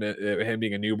exhausted in him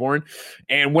being a newborn.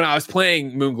 And when I was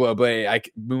playing Moonglow Bay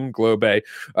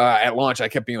at launch, I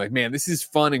kept being like, "Man, this is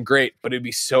fun and great, but it'd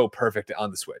be so perfect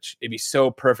on the Switch. It'd be so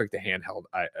perfect a handheld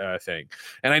thing."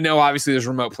 And I know obviously there's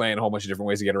remote play and a whole bunch of different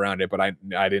ways to get around it, but I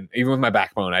didn't. Even with my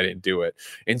backbone, I didn't do it.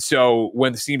 And so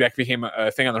when the Steam Deck became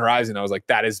a thing on the horizon, I was like,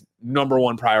 that is number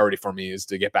one priority for me, is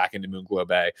to get back into Moonglow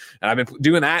Bay. And I've been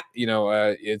doing that.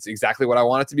 It's exactly what I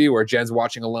want it to be, where Jen's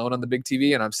watching alone on the big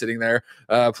TV and I'm sitting there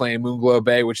playing Moonglow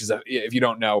Bay, which is, if you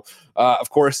don't know, of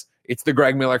course, it's the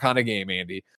Greg Miller kind of game,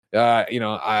 Andy.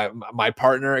 My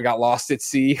partner got lost at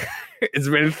sea. It's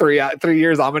been 3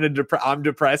 years. I'm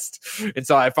depressed, and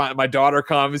so I find my daughter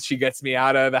comes. She gets me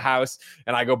out of the house,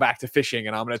 and I go back to fishing.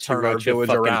 And I'm going to turn our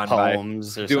village around by doing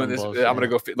this. Bullshit. I'm going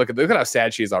to go look at how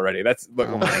sad she is already.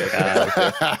 Oh my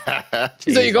God.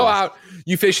 So you go out,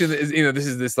 you fish in. This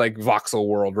is this like voxel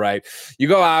world, right? You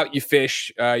go out, you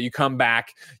fish, you come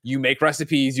back, you make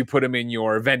recipes, you put them in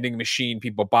your vending machine.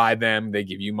 People buy them. They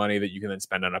give you money that you can then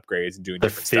spend on upgrades and doing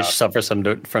different stuff. Fish suffer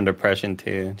from depression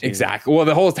too. Jesus. Exactly. Well,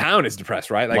 the whole town is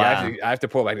depressed, right? Like wow. I have to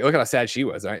pull back. Look at how sad she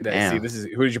was. Right?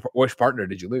 See, which partner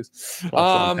did you lose?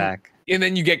 And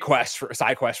then you get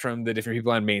side quests from the different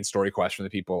people and main story quests from the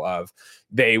people of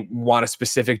they want a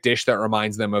specific dish that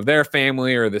reminds them of their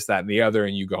family or this, that, and the other.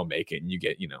 And you go make it and you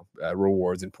get,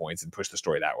 rewards and points and push the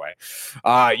story that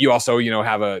way. You also,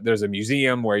 there's a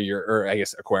museum or I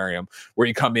guess aquarium where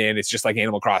you come in. It's just like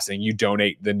Animal Crossing. You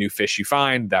donate the new fish you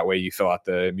find. That way you fill out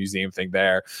the museum thing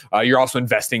there. You're also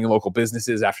investing in local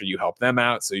businesses after you help them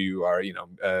out. So you are,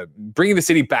 bringing the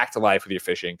city back to life with your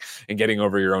fishing and getting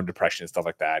over your own depression and stuff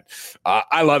like that.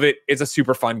 I love it. It's a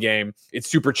super fun game. It's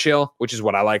super chill, which is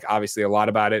what I like, obviously, a lot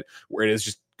about it, where it is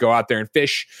just go out there and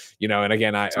fish, and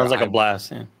again, sounds like a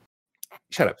blast. Yeah.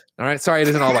 Shut up. All right. Sorry, it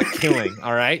isn't all about killing.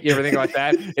 All right. You ever think about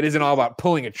that? It isn't all about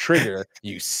pulling a trigger,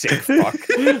 you sick fuck.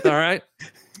 All right.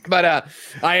 But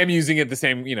I am using it the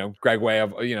same, Greg way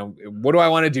of, what do I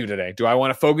want to do today? Do I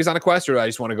want to focus on a quest, or do I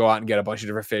just want to go out and get a bunch of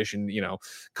different fish and,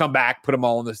 come back, put them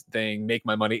all in this thing, make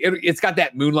my money? It's got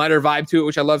that Moonlighter vibe to it,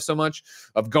 which I love so much,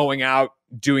 of going out,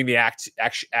 doing the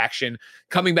action,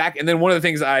 coming back. And then one of the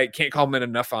things I can't compliment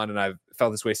enough on, and I've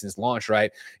felt this way since launch, right,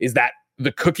 is that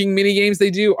the cooking mini games they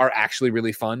do are actually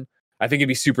really fun. I think it'd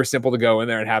be super simple to go in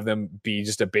there and have them be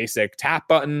just a basic tap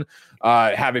button,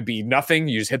 have it be nothing.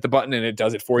 You just hit the button and it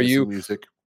does it for you. Music.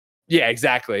 Yeah,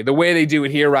 exactly. The way they do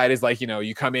it here, right, is like,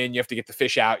 you come in, you have to get the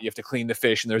fish out, you have to clean the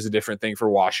fish, and there's a different thing for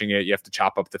washing it. You have to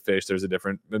chop up the fish. There's a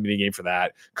different mini game for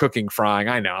that. Cooking, frying.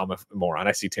 I know, I'm a moron.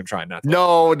 I see Tim trying not to.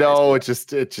 No, it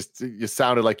just you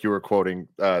sounded like you were quoting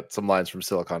some lines from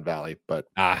Silicon Valley, but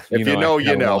if you know.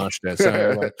 And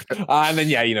then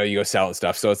you go sell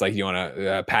stuff. So it's like you want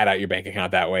to pad out your bank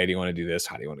account that way. Do you want to do this?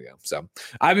 How do you want to go? So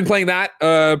I've been playing that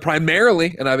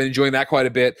primarily, and I've been enjoying that quite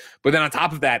a bit. But then on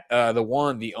top of that,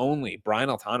 the only Brian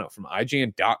Altano from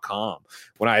IGN.com,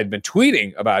 when I had been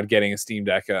tweeting about getting a Steam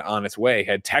Deck on its way,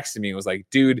 had texted me and was like,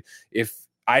 dude, if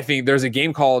I think there's a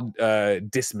game called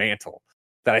Dismantle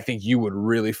that I think you would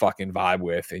really fucking vibe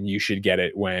with, and you should get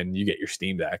it when you get your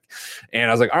Steam Deck.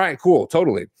 And I was like, all right, cool,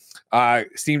 totally.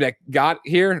 Steam Deck got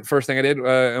here. First thing I did,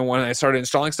 and when I started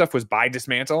installing stuff, was buy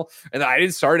Dismantle. And I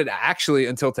didn't start it actually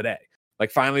until today. Like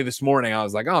finally this morning, I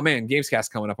was like, oh man, Gamescast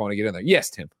coming up. I want to get in there.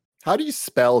 Yes, Tim. How do you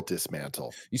spell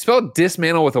dismantle? You spell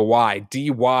dismantle with a Y,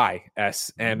 Dysmantle.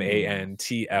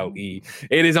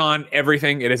 It is on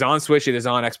everything. It is on Switch. It is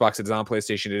on Xbox. It is on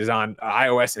PlayStation. It is on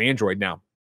iOS and Android now.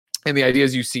 And the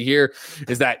ideas you see here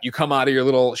is that you come out of your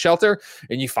little shelter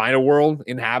and you find a world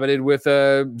inhabited with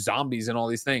zombies and all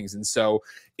these things. And so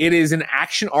it is an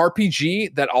action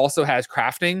RPG that also has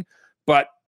crafting, but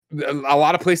a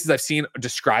lot of places I've seen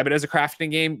describe it as a crafting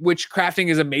game, which crafting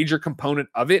is a major component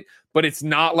of it, but it's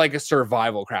not like a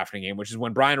survival crafting game, which is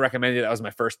when Brian recommended it. That was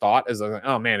my first thought, is like,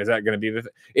 oh man, is that going to be the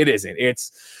it isn't.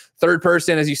 It's third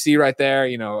person, as you see right there,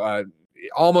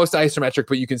 almost isometric,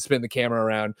 but you can spin the camera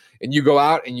around and you go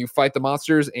out and you fight the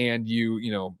monsters, and you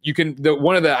can,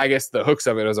 one of the, I guess the hooks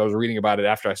of it, as I was reading about it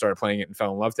after I started playing it and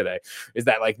fell in love today, is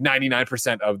that like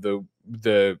 99% of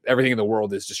the everything in the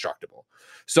world is destructible.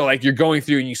 So like you're going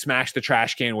through and you smash the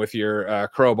trash can with your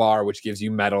crowbar, which gives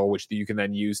you metal, which you can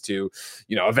then use to,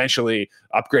 eventually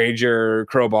upgrade your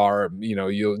crowbar.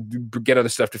 You'll get other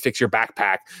stuff to fix your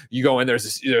backpack. You go in,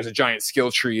 there's a giant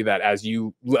skill tree that as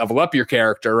you level up your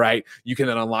character, right, you can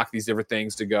then unlock these different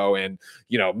things to go and,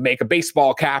 make a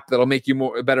baseball cap that'll make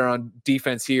you better on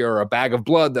defense here, or a bag of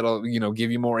blood that'll,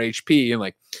 give you more HP. And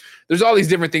like, there's all these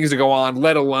different things to go on,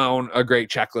 let alone a great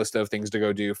checklist of things to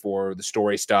go do for the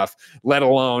story stuff, let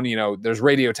alone, there's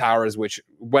radio towers, which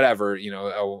whatever,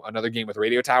 another game with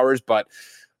radio towers. But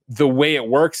the way it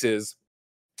works is,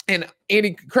 and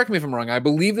Andy, correct me if I'm wrong, I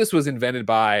believe this was invented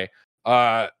by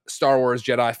Star Wars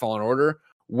Jedi Fallen Order,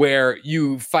 where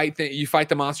you fight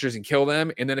the monsters and kill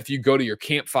them. And then if you go to your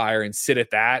campfire and sit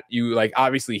at that, you like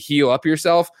obviously heal up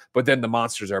yourself, but then the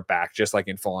monsters are back, just like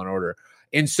in Fallen Order.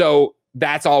 And so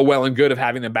that's all well and good of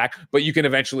having them back, but you can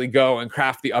eventually go and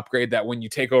craft the upgrade that when you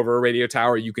take over a radio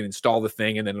tower, you can install the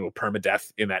thing and then it'll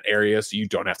permadeath in that area, so you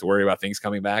don't have to worry about things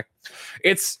coming back.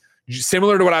 It's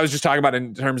similar to what I was just talking about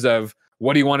in terms of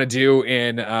what do you want to do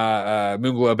in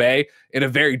Moonglow Bay. In a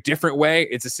very different way,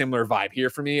 it's a similar vibe here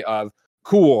for me of,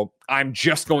 cool, I'm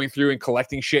just going through and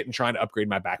collecting shit and trying to upgrade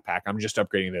my backpack. I'm just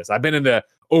upgrading this. I've been in the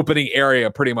opening area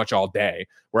pretty much all day,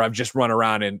 where I've just run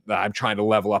around and I'm trying to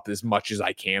level up as much as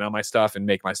I can on my stuff and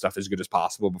make my stuff as good as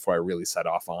possible before I really set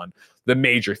off on the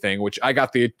major thing, which I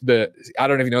got the I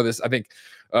don't know if you know this, I think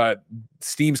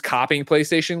Steam's copying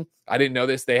PlayStation. I didn't know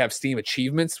this. They have Steam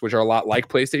achievements, which are a lot like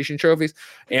PlayStation trophies.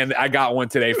 And I got one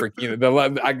today for,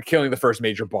 I'm killing the first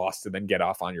major boss to then get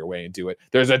off on your way and do it.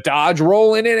 There's a dodge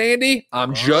roll in it, Andy.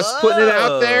 I'm just putting it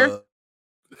out there.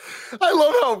 I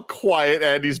love how quiet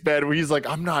Andy's been where he's like,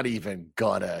 I'm not even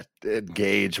gonna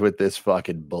engage with this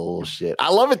fucking bullshit. I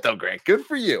love it though, Greg. Good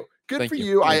for you. Good for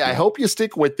you. I hope you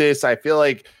stick with this. I feel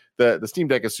like the Steam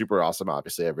Deck is super awesome.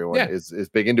 Obviously, everyone is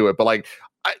big into it, but like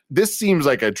this seems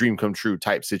like a dream come true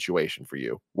type situation for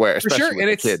you, where especially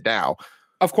with the kid now.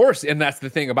 Of course, and that's the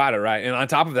thing about it, right? And on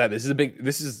top of that, this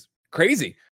is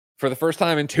crazy. For the first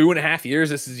time in 2.5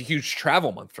 years, this is a huge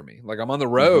travel month for me. Like I'm on the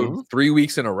road 3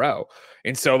 weeks in a row,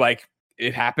 and so like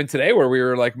it happened today where we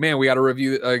were like, man, we got to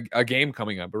review a game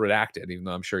coming up, redacted, even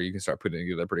though I'm sure you can start putting it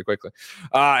together pretty quickly.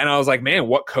 And I was like, man,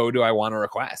 what code do I want to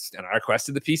request? And I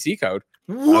requested the PC code.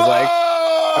 Whoa!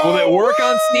 I was like, will it work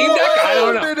on Steam Deck? I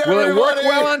don't know. Will it work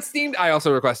well on Steam? I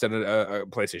also requested a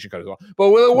PlayStation code as well.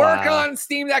 But will it work on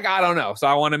Steam Deck? I don't know. So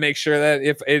I want to make sure that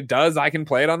if it does, I can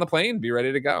play it on the plane, be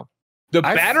ready to go. The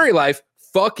battery life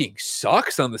fucking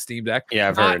sucks on the Steam Deck. Yeah,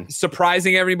 I've heard.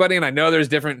 Surprising everybody. And I know there's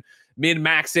different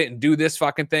min-max it and do this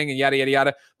fucking thing and yada, yada,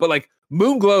 yada. But like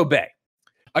Moonglow Bay,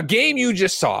 a game you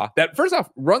just saw that first off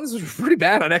runs pretty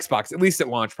bad on Xbox, at least at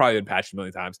launch, probably been patched a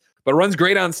million times, but runs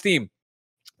great on Steam.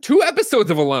 2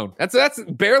 episodes of Alone. That's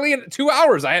barely in 2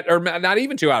 hours. Or not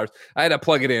even 2 hours. I had to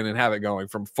plug it in and have it going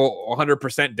from full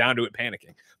 100% down to it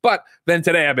panicking. But then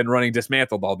today I've been running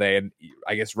Dismantled all day, and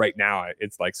I guess right now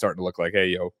it's like starting to look like, hey,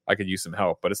 yo, I could use some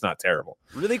help, but it's not terrible.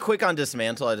 Really quick on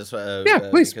Dismantle, I just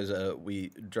please, because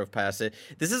we drove past it.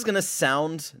 This is gonna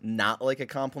sound not like a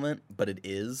compliment, but it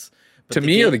is. But to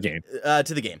me or the game? To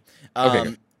the game.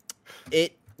 Okay.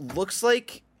 It looks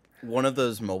like one of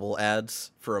those mobile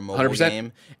ads for a mobile 100%.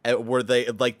 game where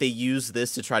they use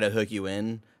this to try to hook you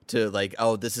in to like,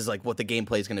 oh, this is like what the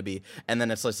gameplay is going to be, and then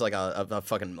it's just like a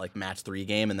fucking like match 3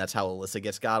 game, and that's how Alyssa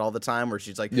gets got all the time, where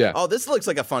she's like, oh, this looks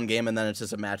like a fun game, and then it's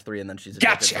just a match 3, and then she's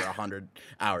addicted for 100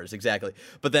 hours exactly.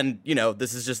 But then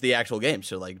this is just the actual game,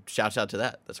 so like shouts out to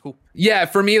that. That's cool. Yeah,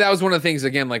 for me that was one of the things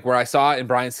again, like where I saw it and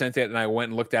Brian sent it, and I went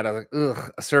and looked at it. I was like,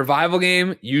 ugh, a survival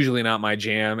game usually not my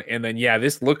jam, and then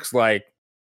this looks like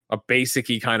a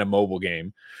basic-y kind of mobile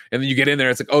game. And then you get in there,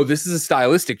 it's like, oh, this is a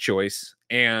stylistic choice.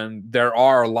 And there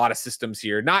are a lot of systems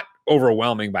here, not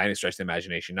overwhelming by any stretch of the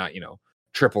imagination, not,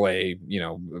 AAA,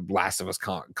 Last of Us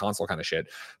console kind of shit.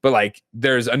 But like,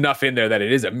 there's enough in there that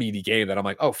it is a meaty game that I'm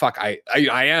like, oh, fuck, I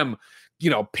am,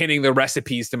 pinning the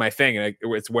recipes to my thing. And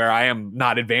it's where I am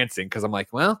not advancing because I'm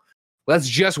like, well, let's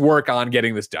just work on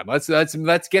getting this done.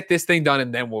 Let's get this thing done,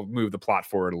 and then we'll move the plot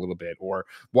forward a little bit. Or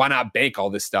why not bank all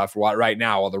this stuff right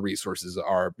now? All the resources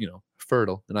are,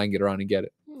 fertile, and I can get around and get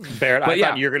it. Barrett, I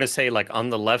thought you were gonna say like on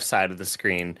the left side of the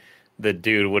screen, the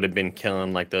dude would have been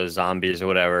killing like those zombies or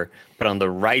whatever. But on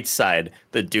the right side,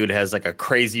 the dude has like a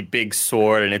crazy big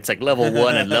sword, and it's like level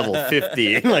 1 and level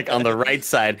 50. And like on the right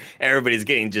side, everybody's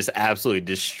getting just absolutely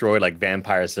destroyed, like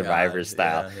Vampire Survivor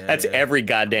style. That's every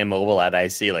goddamn mobile ad I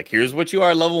see. Like, here's what you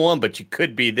are, level 1, but you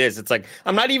could be this. It's like,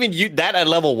 I'm not even that at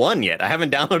level 1 yet. I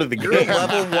haven't downloaded the game. You're a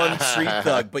level 1 street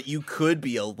thug, but you could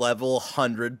be a level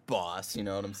 100 boss. You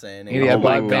know what I'm saying? Yeah,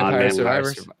 Vampire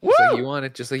Survivor. Just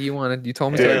like you wanted. You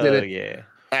told me so I did it. Yeah.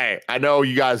 Hey, I know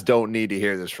you guys don't need to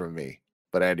hear this from me,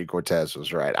 but Andy Cortez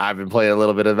was right. I've been playing a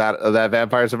little bit of that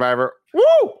Vampire Survivor.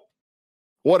 Woo!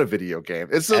 What a video game.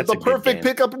 It's the perfect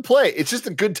pick up and play. It's just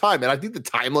a good time. And I think the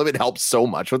time limit helps so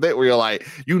much with it, where you're like,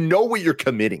 what you're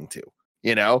committing to,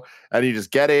 and you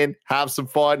just get in, have some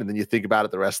fun, and then you think about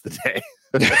it the rest of the day.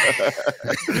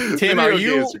 Tim, are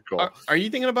you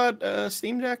thinking about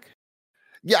Steam Deck?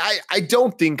 Yeah, I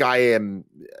don't think I am.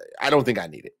 I don't think I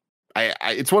need it.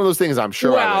 It's one of those things I'm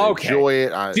sure I would enjoy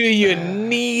it. Do you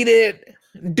need it?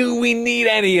 Do we need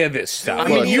any of this stuff? I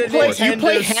mean, you play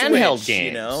handheld Switch,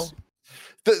 games.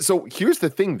 So here's the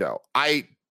thing, though. I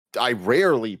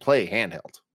rarely play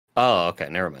handheld. Oh, okay.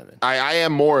 Never mind then. I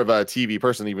am more of a TV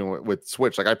person, even with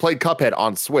Switch. Like I played Cuphead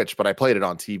on Switch, but I played it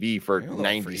on TV for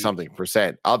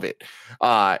 90-something% of it.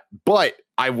 But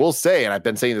I will say, and I've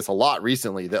been saying this a lot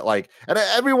recently, that like, and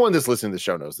everyone that's listening to the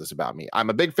show knows this about me. I'm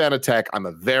a big fan of tech. I'm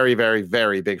a very, very,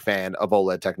 very big fan of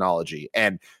OLED technology.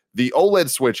 And the OLED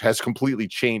Switch has completely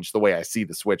changed the way I see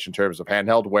the Switch in terms of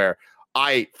handheld, where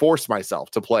I force myself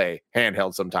to play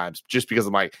handheld sometimes just because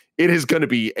I'm like, it is going to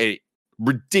be a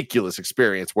ridiculous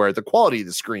experience where the quality of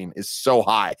the screen is so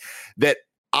high that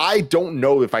I don't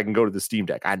know if I can go to the Steam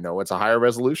Deck. I know it's a higher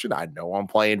resolution. I know I'm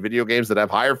playing video games that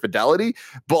have higher fidelity,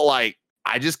 but like,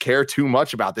 I just care too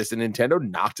much about this, and Nintendo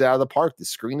knocked it out of the park. The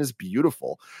screen is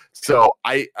beautiful. So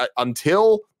I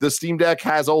until the Steam Deck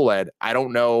has OLED, I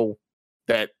don't know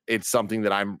that it's something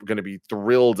that I'm going to be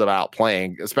thrilled about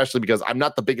playing, especially because I'm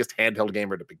not the biggest handheld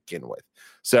gamer to begin with.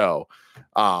 So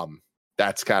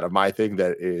That's kind of my thing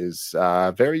that is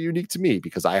very unique to me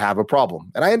because I have a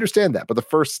problem and I understand that. But the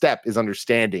first step is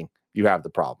understanding you have the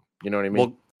problem. You know what I mean?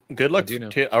 Well, good luck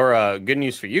good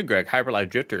news for you, Greg. Hyperlight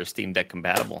Drifter is Steam Deck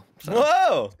compatible. So,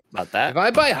 Whoa! About that. If I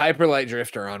buy Hyperlight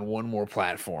Drifter on one more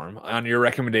platform, on your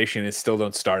recommendation is still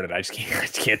don't start it. I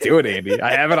just can't do it, Andy.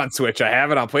 I have it on Switch. I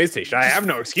have it on PlayStation. I have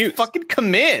no excuse. Fucking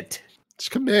commit.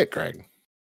 Just commit, Greg.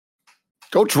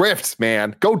 Go drift,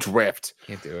 man. Go drift.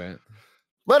 Can't do it.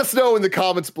 Let us know in the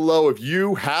comments below if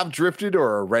you have drifted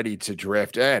or are ready to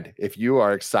drift. And if you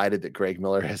are excited that Greg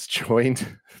Miller has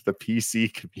joined the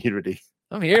PC community.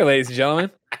 I'm here, ladies and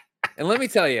gentlemen. And let me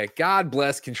tell you, God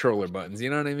bless controller buttons. You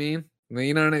know what I mean?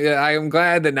 You know what I mean? I'm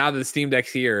glad that now that the Steam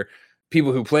Deck's here,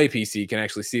 people who play PC can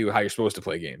actually see how you're supposed to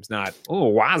play games. Not,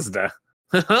 oh, Wazda.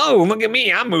 Oh, look at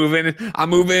me. I'm moving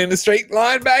in a straight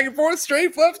line back and forth,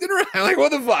 straight left and right. Like,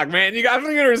 what the fuck, man? You got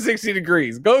 360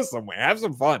 degrees. Go somewhere. Have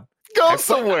some fun. Go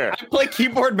somewhere. I play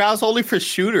keyboard mouse only for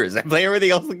shooters. I play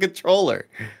everything else with controller.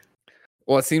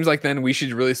 Well, it seems like then we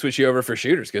should really switch you over for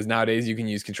shooters because nowadays you can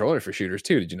use controller for shooters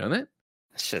too. Did you know that?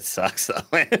 Shit sucks though.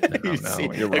 Have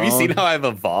you seen how I've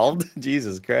evolved?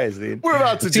 Jesus Christ, dude. We're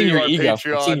about to do our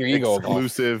Patreon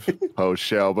exclusive post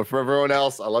show. But for everyone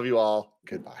else, I love you all.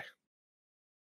 Goodbye.